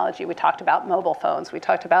technology. We talked about mobile phones. We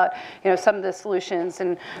talked about some of the solutions,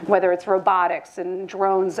 and whether it's robotics and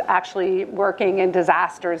drones actually working in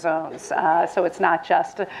disaster zones. So it's not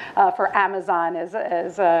just for Amazon,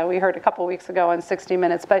 as we heard a couple weeks ago on 60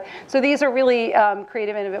 Minutes. But so these are really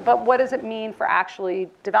creative, innovative. But what does it mean for actually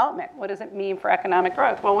development? What does it mean for economic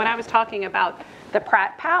growth? Well, when I was talking about the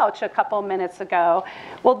Pratt pouch a couple minutes ago,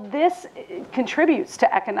 well, this contributes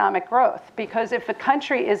to economic growth, because if a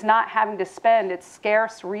country is not having to spend its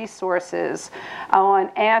scarce resources on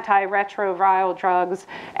antiretroviral drugs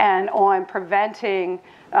and on preventing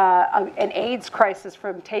an AIDS crisis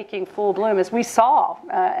from taking full bloom, as we saw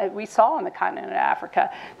in the continent of Africa,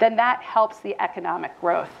 then that helps the economic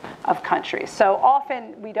growth of countries. So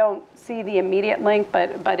often we don't see the immediate link,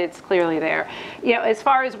 but it's clearly there. As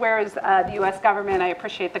far as where is the U.S. government, I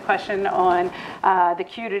appreciate the question on the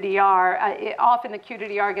QDDR. Often the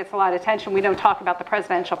QDDR gets a lot of attention. We don't talk about the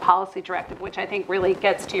Presidential Policy Directive, which I think really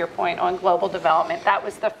gets to your point on global development. That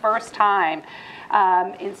was the first time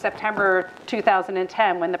in September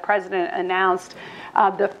 2010 when the president announced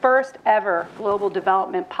the first ever global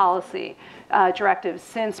development policy directive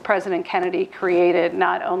since President Kennedy created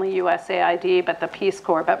not only USAID but the Peace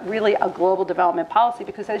Corps, but really a global development policy,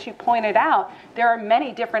 because as you pointed out, there are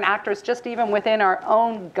many different actors just even within our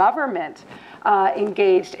own government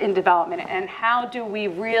engaged in development. And how do we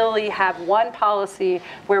really have one policy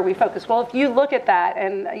where we focus? Well, if you look at that,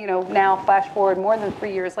 and now flash forward more than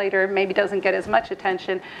 3 years later, maybe doesn't get as much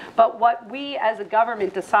attention, but what we as a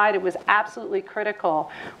government decided was absolutely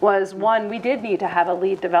critical was, one, we did need to have a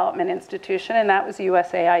lead development institution, and that was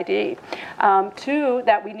USAID. Two,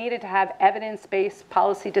 that we needed to have evidence-based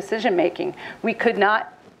policy decision making. We could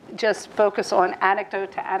not just focus on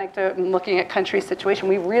anecdote to anecdote and looking at country situation.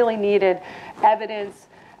 We really needed evidence,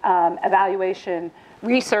 evaluation,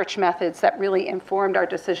 research methods that really informed our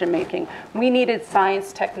decision making. We needed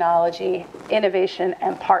science, technology, innovation,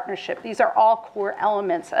 and partnership. These are all core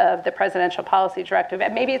elements of the Presidential Policy Directive.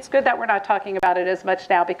 And maybe it's good that we're not talking about it as much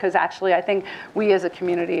now, because actually I think we as a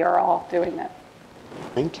community are all doing that.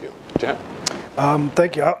 Thank you. Jeff?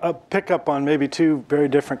 Thank you. I'll pick up on maybe two very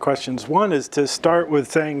different questions. One is to start with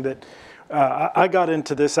saying that I got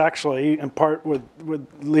into this actually in part with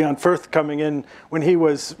Leon Firth coming in when he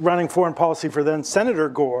was running foreign policy for then Senator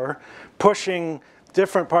Gore, pushing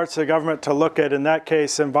different parts of the government to look at, in that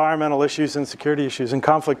case, environmental issues and security issues and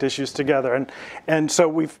conflict issues together. And so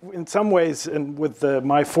we've, in some ways, and with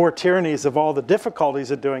my four tyrannies of all the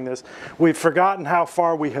difficulties of doing this, we've forgotten how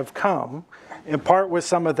far we have come, in part with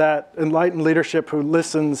some of that enlightened leadership who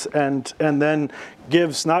listens and then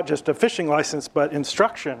gives not just a fishing license, but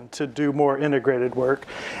instruction to do more integrated work.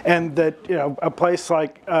 And that, you know, a place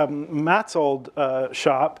like Matt's old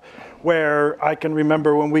shop, where I can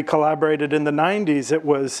remember when we collaborated in the 90s, it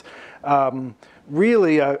was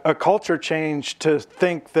really a culture change to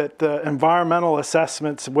think that the environmental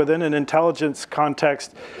assessments within an intelligence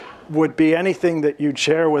context would be anything that you'd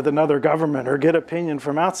share with another government or get opinion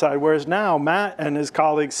from outside. Whereas now Matt and his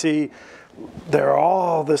colleagues see there are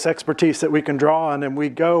all this expertise that we can draw on, and we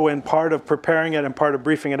go, and part of preparing it and part of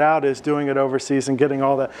briefing it out is doing it overseas and getting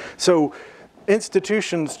all that. So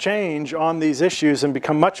institutions change on these issues and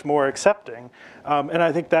become much more accepting. And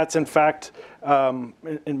I think that's, in fact,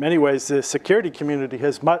 in many ways, the security community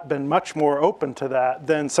has been much more open to that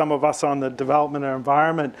than some of us on the development and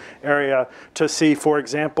environment area, to see, for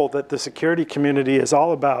example, that the security community is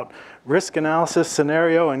all about risk analysis,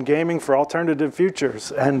 scenario, and gaming for alternative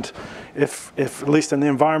futures. And if at least in the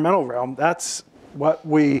environmental realm, that's what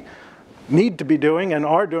we need to be doing and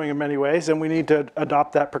are doing in many ways, and we need to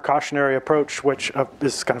adopt that precautionary approach, which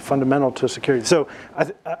is kind of fundamental to security. So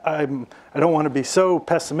I don't want to be so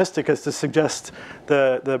pessimistic as to suggest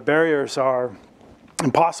the barriers are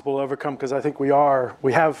impossible to overcome, because I think we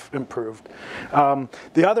have improved.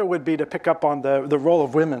 The other would be to pick up on the role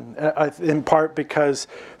of women, in part because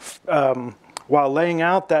while laying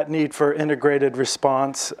out that need for integrated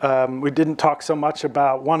response, we didn't talk so much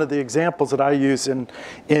about one of the examples that I use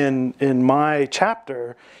in my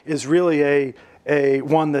chapter is really a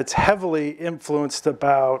one that's heavily influenced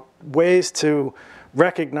about ways to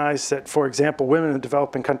recognize that, for example, women in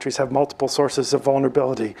developing countries have multiple sources of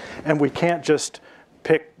vulnerability, and we can't just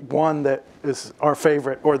pick one that is our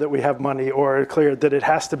favorite or that we have money or clear, that it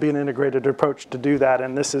has to be an integrated approach to do that.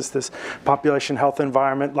 And this is this population health,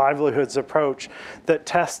 environment, livelihoods approach that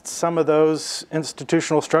tests some of those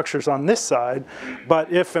institutional structures on this side.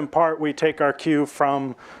 But if in part we take our cue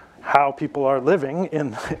from how people are living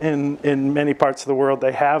in many parts of the world,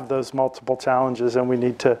 they have those multiple challenges, and we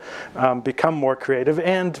need to become more creative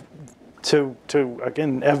and to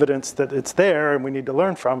again, evidence that it's there, and we need to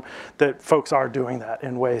learn from that folks are doing that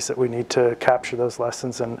in ways that we need to capture those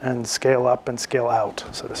lessons and scale up and scale out,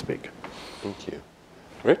 so to speak. Thank you.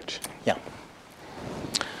 Rich? Yeah.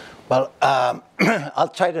 Well,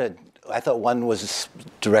 I'll try to, I thought one was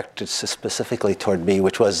directed specifically toward me,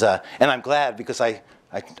 which was, and I'm glad, because I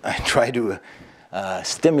try to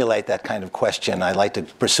stimulate that kind of question. I like to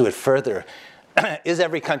pursue it further. Is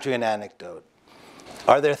every country an anecdote?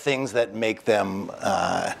 Are there things that make them,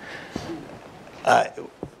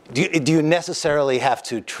 do you necessarily have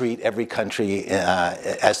to treat every country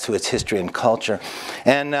as to its history and culture?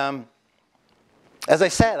 And as I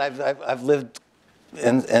said, I've lived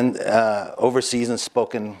overseas and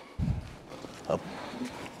spoken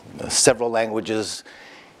several languages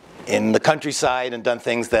in the countryside and done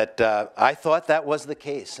things that I thought that was the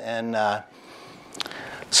case. And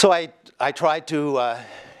so I tried to,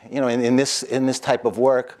 in this type of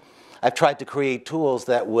work, I've tried to create tools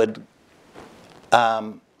that would,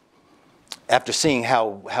 after seeing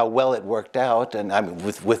how well it worked out, and I mean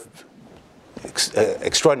with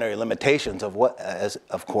extraordinary limitations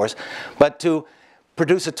of course, but to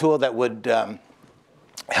produce a tool that would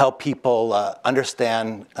help people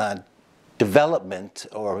understand development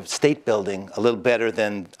or state building a little better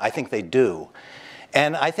than I think they do.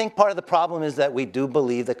 And I think part of the problem is that we do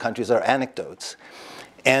believe that countries are anecdotes.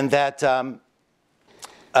 And that,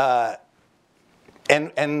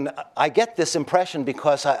 and I get this impression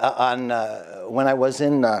because when I was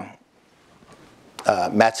in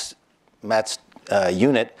Matt's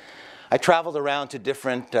unit, I traveled around to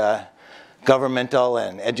different governmental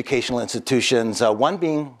and educational institutions, one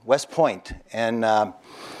being West Point. And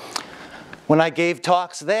when I gave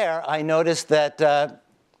talks there, I noticed that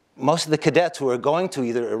most of the cadets who were going to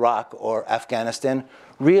either Iraq or Afghanistan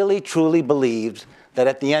really truly believed that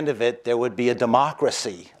at the end of it there would be a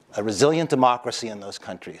democracy, a resilient democracy in those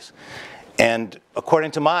countries. And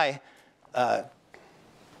according to my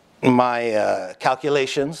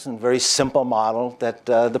calculations and very simple model, that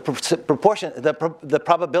the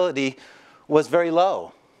probability was very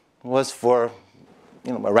low, was for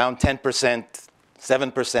around 10%,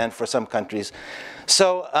 7% for some countries.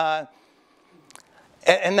 So,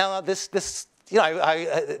 and now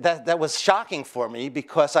that was shocking for me,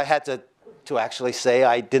 because I had to actually say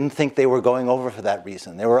I didn't think they were going over for that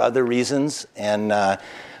reason. There were other reasons, and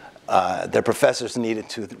their professors needed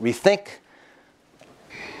to rethink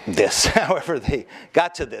this, however they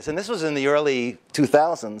got to this. And this was in the early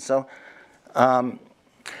 2000s. So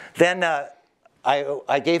then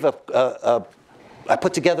I gave I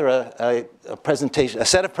put together a presentation, a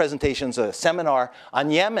set of presentations, a seminar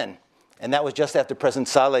on Yemen. And that was just after President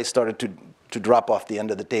Saleh started to drop off the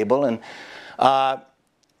end of the table.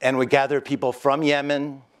 And we gathered people from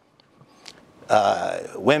Yemen,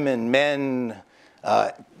 women, men,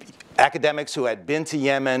 academics who had been to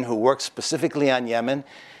Yemen, who worked specifically on Yemen.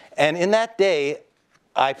 And in that day,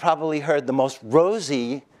 I probably heard the most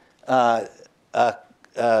rosy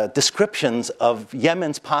descriptions of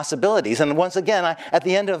Yemen's possibilities. And once again, at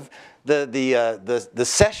the end of the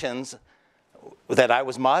sessions that I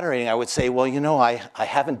was moderating, I would say, well, I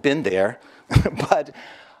haven't been there, but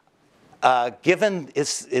given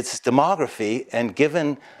its demography and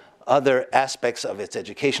given other aspects of its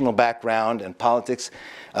educational background and politics,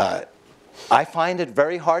 I find it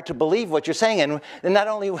very hard to believe what you're saying. And not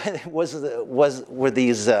only were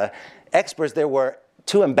these experts, there were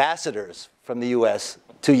 2 ambassadors from the U.S.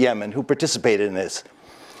 to Yemen who participated in this.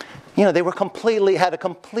 They were had a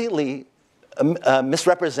completely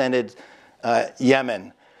misrepresented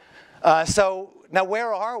Yemen. So now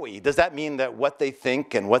where are we? Does that mean that what they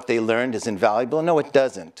think and what they learned is invaluable? No, it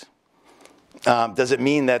doesn't. Does it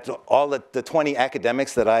mean that all the 20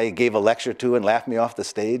 academics that I gave a lecture to and laughed me off the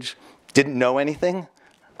stage didn't know anything?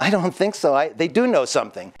 I don't think so. They do know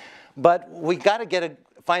something. But we got to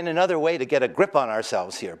find another way to get a grip on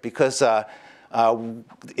ourselves here, because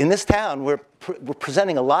in this town we're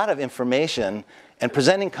presenting a lot of information and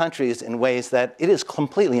presenting countries in ways that it is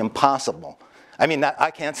completely impossible. I mean,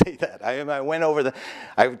 I can't say that. I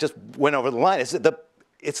just went over the line.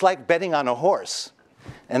 It's like betting on a horse,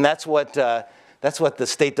 and that's what the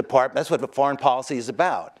State Department, that's what foreign policy is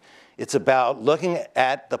about. It's about looking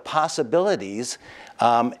at the possibilities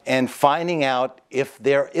and finding out if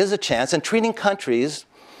there is a chance, and treating countries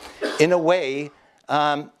in a way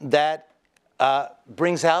that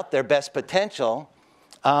brings out their best potential,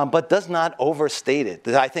 but does not overstate it.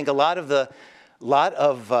 I think a lot of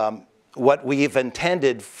what we've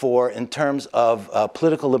intended for in terms of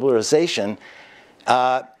political liberalization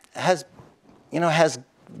has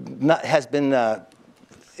been.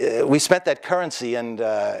 We spent that currency,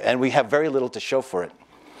 and we have very little to show for it.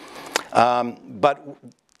 But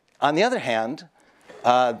on the other hand,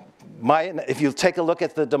 if you take a look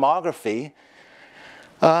at the demography,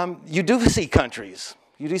 you do see countries.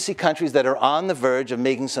 You do see countries that are on the verge of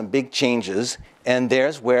making some big changes, and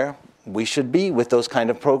there's where we should be with those kind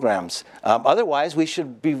of programs. Otherwise, we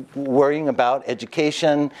should be worrying about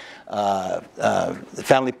education,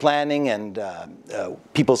 family planning, and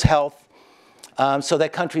people's health, so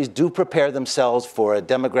that countries do prepare themselves for a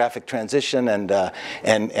demographic transition and a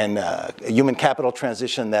human capital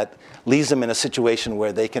transition that leaves them in a situation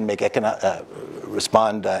where they can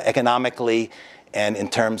respond economically and in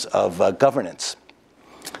terms of governance.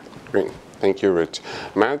 Great. Thank you, Rich.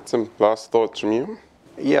 Matt, some last thoughts from you?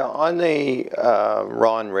 Yeah, on the,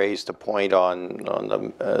 Ron raised a point on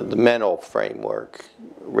the mental framework,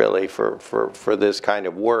 really, for this kind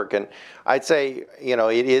of work. And I'd say,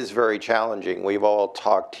 it is very challenging. We've all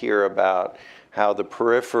talked here about how the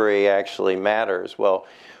periphery actually matters. Well,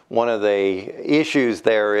 one of the issues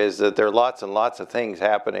there is that there are lots and lots of things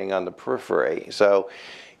happening on the periphery. So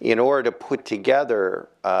in order to put together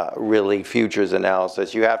really futures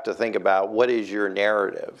analysis, you have to think about what is your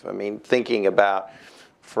narrative. I mean, thinking about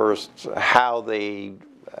first how the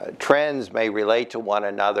trends may relate to one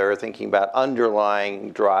another, thinking about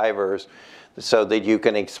underlying drivers so that you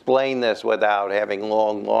can explain this without having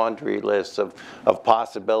long laundry lists of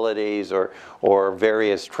possibilities or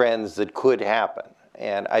various trends that could happen.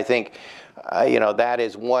 And I think that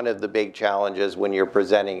is one of the big challenges when you're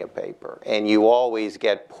presenting a paper. And you always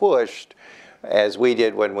get pushed, as we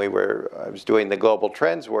did when I was doing the global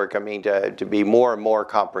trends work, I mean, to be more and more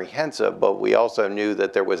comprehensive, but we also knew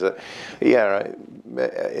that there was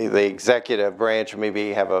the executive branch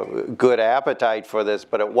maybe have a good appetite for this,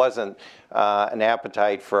 but it wasn't an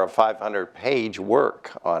appetite for a 500-page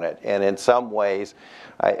work on it. And in some ways,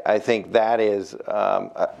 I think that is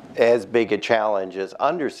as big a challenge as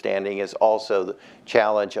understanding is also the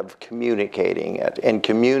challenge of communicating it, and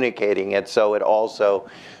communicating it so it also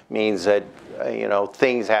means that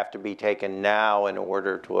things have to be taken now in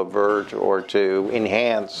order to avert or to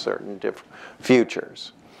enhance certain different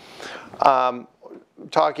futures.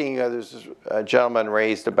 There's a gentleman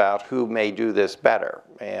raised about who may do this better,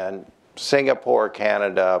 and Singapore,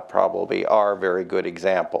 Canada probably are very good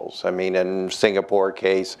examples. I mean, in Singapore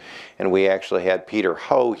case, and we actually had Peter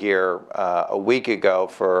Ho here a week ago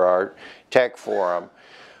for our tech forum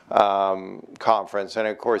conference, and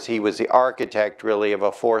of course he was the architect really of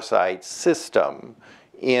a Foresight system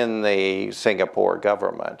in the Singapore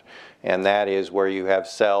government. And that is where you have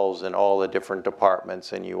cells in all the different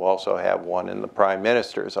departments, and you also have one in the Prime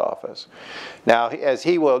Minister's office. Now, as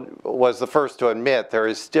he was the first to admit, there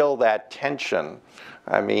is still that tension.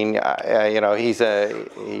 I mean,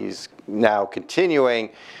 he's now continuing,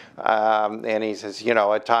 and he says,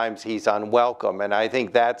 at times he's unwelcome. And I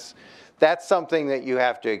think that's something that you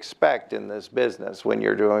have to expect in this business when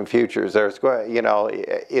you're doing futures.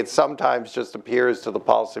 It sometimes just appears to the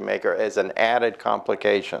policymaker as an added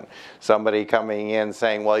complication. Somebody coming in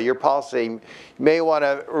saying, well, your policy, you may want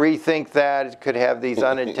to rethink that. It could have these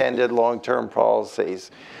unintended long-term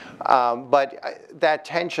policies. But that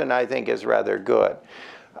tension, I think, is rather good.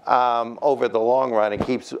 Over the long run, it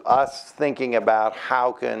keeps us thinking about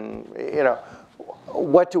how can,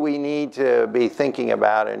 what do we need to be thinking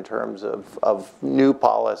about in terms of new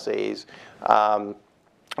policies?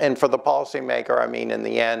 And for the policymaker, I mean, in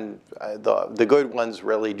the end, the good ones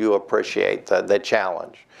really do appreciate the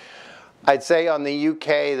challenge. I'd say on the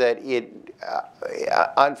UK that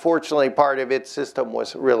unfortunately, part of its system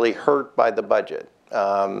was really hurt by the budget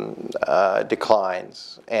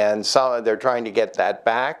declines. And they're trying to get that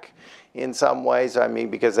back in some ways, I mean,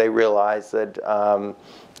 because they realize that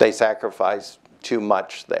they sacrificed too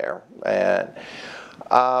much there. And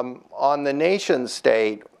on the nation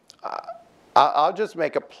state, I'll just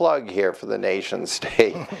make a plug here for the nation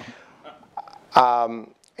state.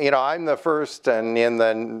 I'm the first, and in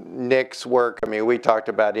the Nick's work, I mean, we talked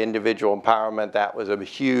about individual empowerment. That was a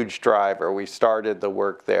huge driver. We started the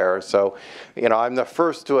work there. So, I'm the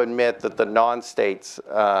first to admit that the non-states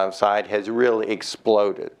side has really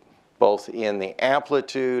exploded, both in the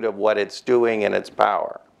amplitude of what it's doing and its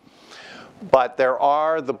power. But there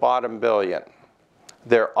are the bottom billion.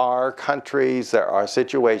 There are countries, there are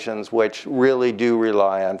situations which really do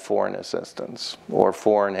rely on foreign assistance or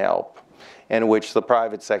foreign help, and which the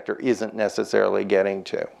private sector isn't necessarily getting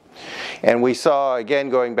to. And we saw, again,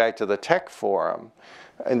 going back to the tech forum,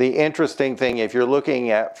 and the interesting thing, if you're looking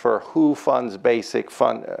at for who funds basic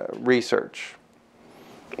research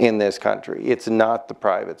in this country, it's not the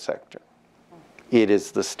private sector. It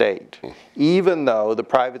is the state. Even though the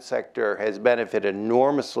private sector has benefited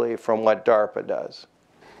enormously from what DARPA does.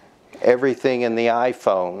 Everything in the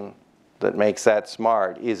iPhone that makes that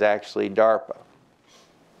smart is actually DARPA,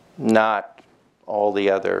 not all the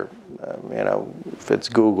other, if it's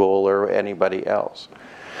Google or anybody else.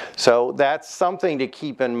 So that's something to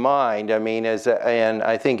keep in mind. I mean, and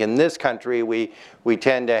I think in this country, we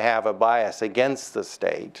tend to have a bias against the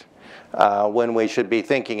state. When we should be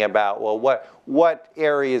thinking about, well, what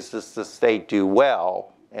areas does the state do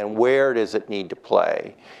well, and where does it need to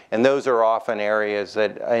play? And those are often areas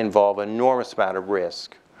that involve an enormous amount of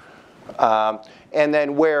risk. And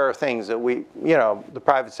then where are things that the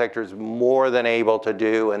private sector is more than able to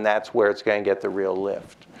do, and that's where it's going to get the real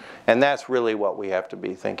lift. And that's really what we have to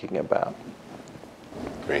be thinking about.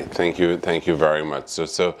 Great, thank you very much.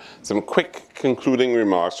 So some quick concluding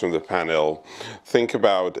remarks from the panel. Think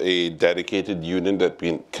about a dedicated unit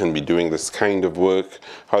that can be doing this kind of work.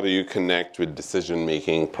 How do you connect with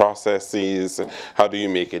decision-making processes? How do you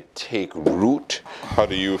make it take root? How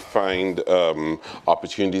do you find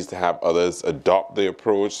opportunities to have others adopt the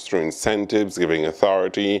approach through incentives, giving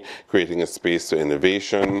authority, creating a space for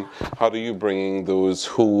innovation? How do you bring those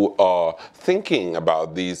who are thinking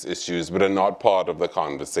about these issues but are not part of the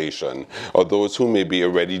conversation, or those who may be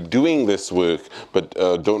already doing this work but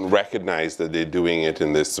don't recognize that they're doing it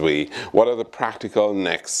in this way? What are the practical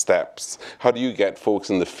next steps? How do you get folks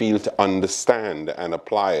in the field to understand and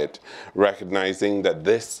apply it, recognizing that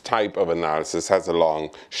this type of analysis has a long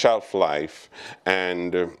shelf life,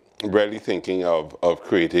 and really thinking of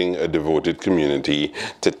creating a devoted community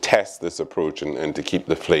to test this approach and to keep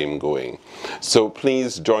the flame going. So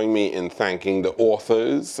please join me in thanking the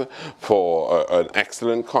authors for an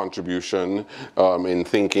excellent contribution in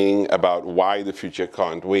thinking about why the future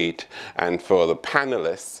can't wait, and for the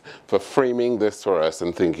panelists for framing this for us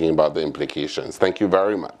and thinking about the implications. Thank you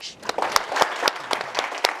very much.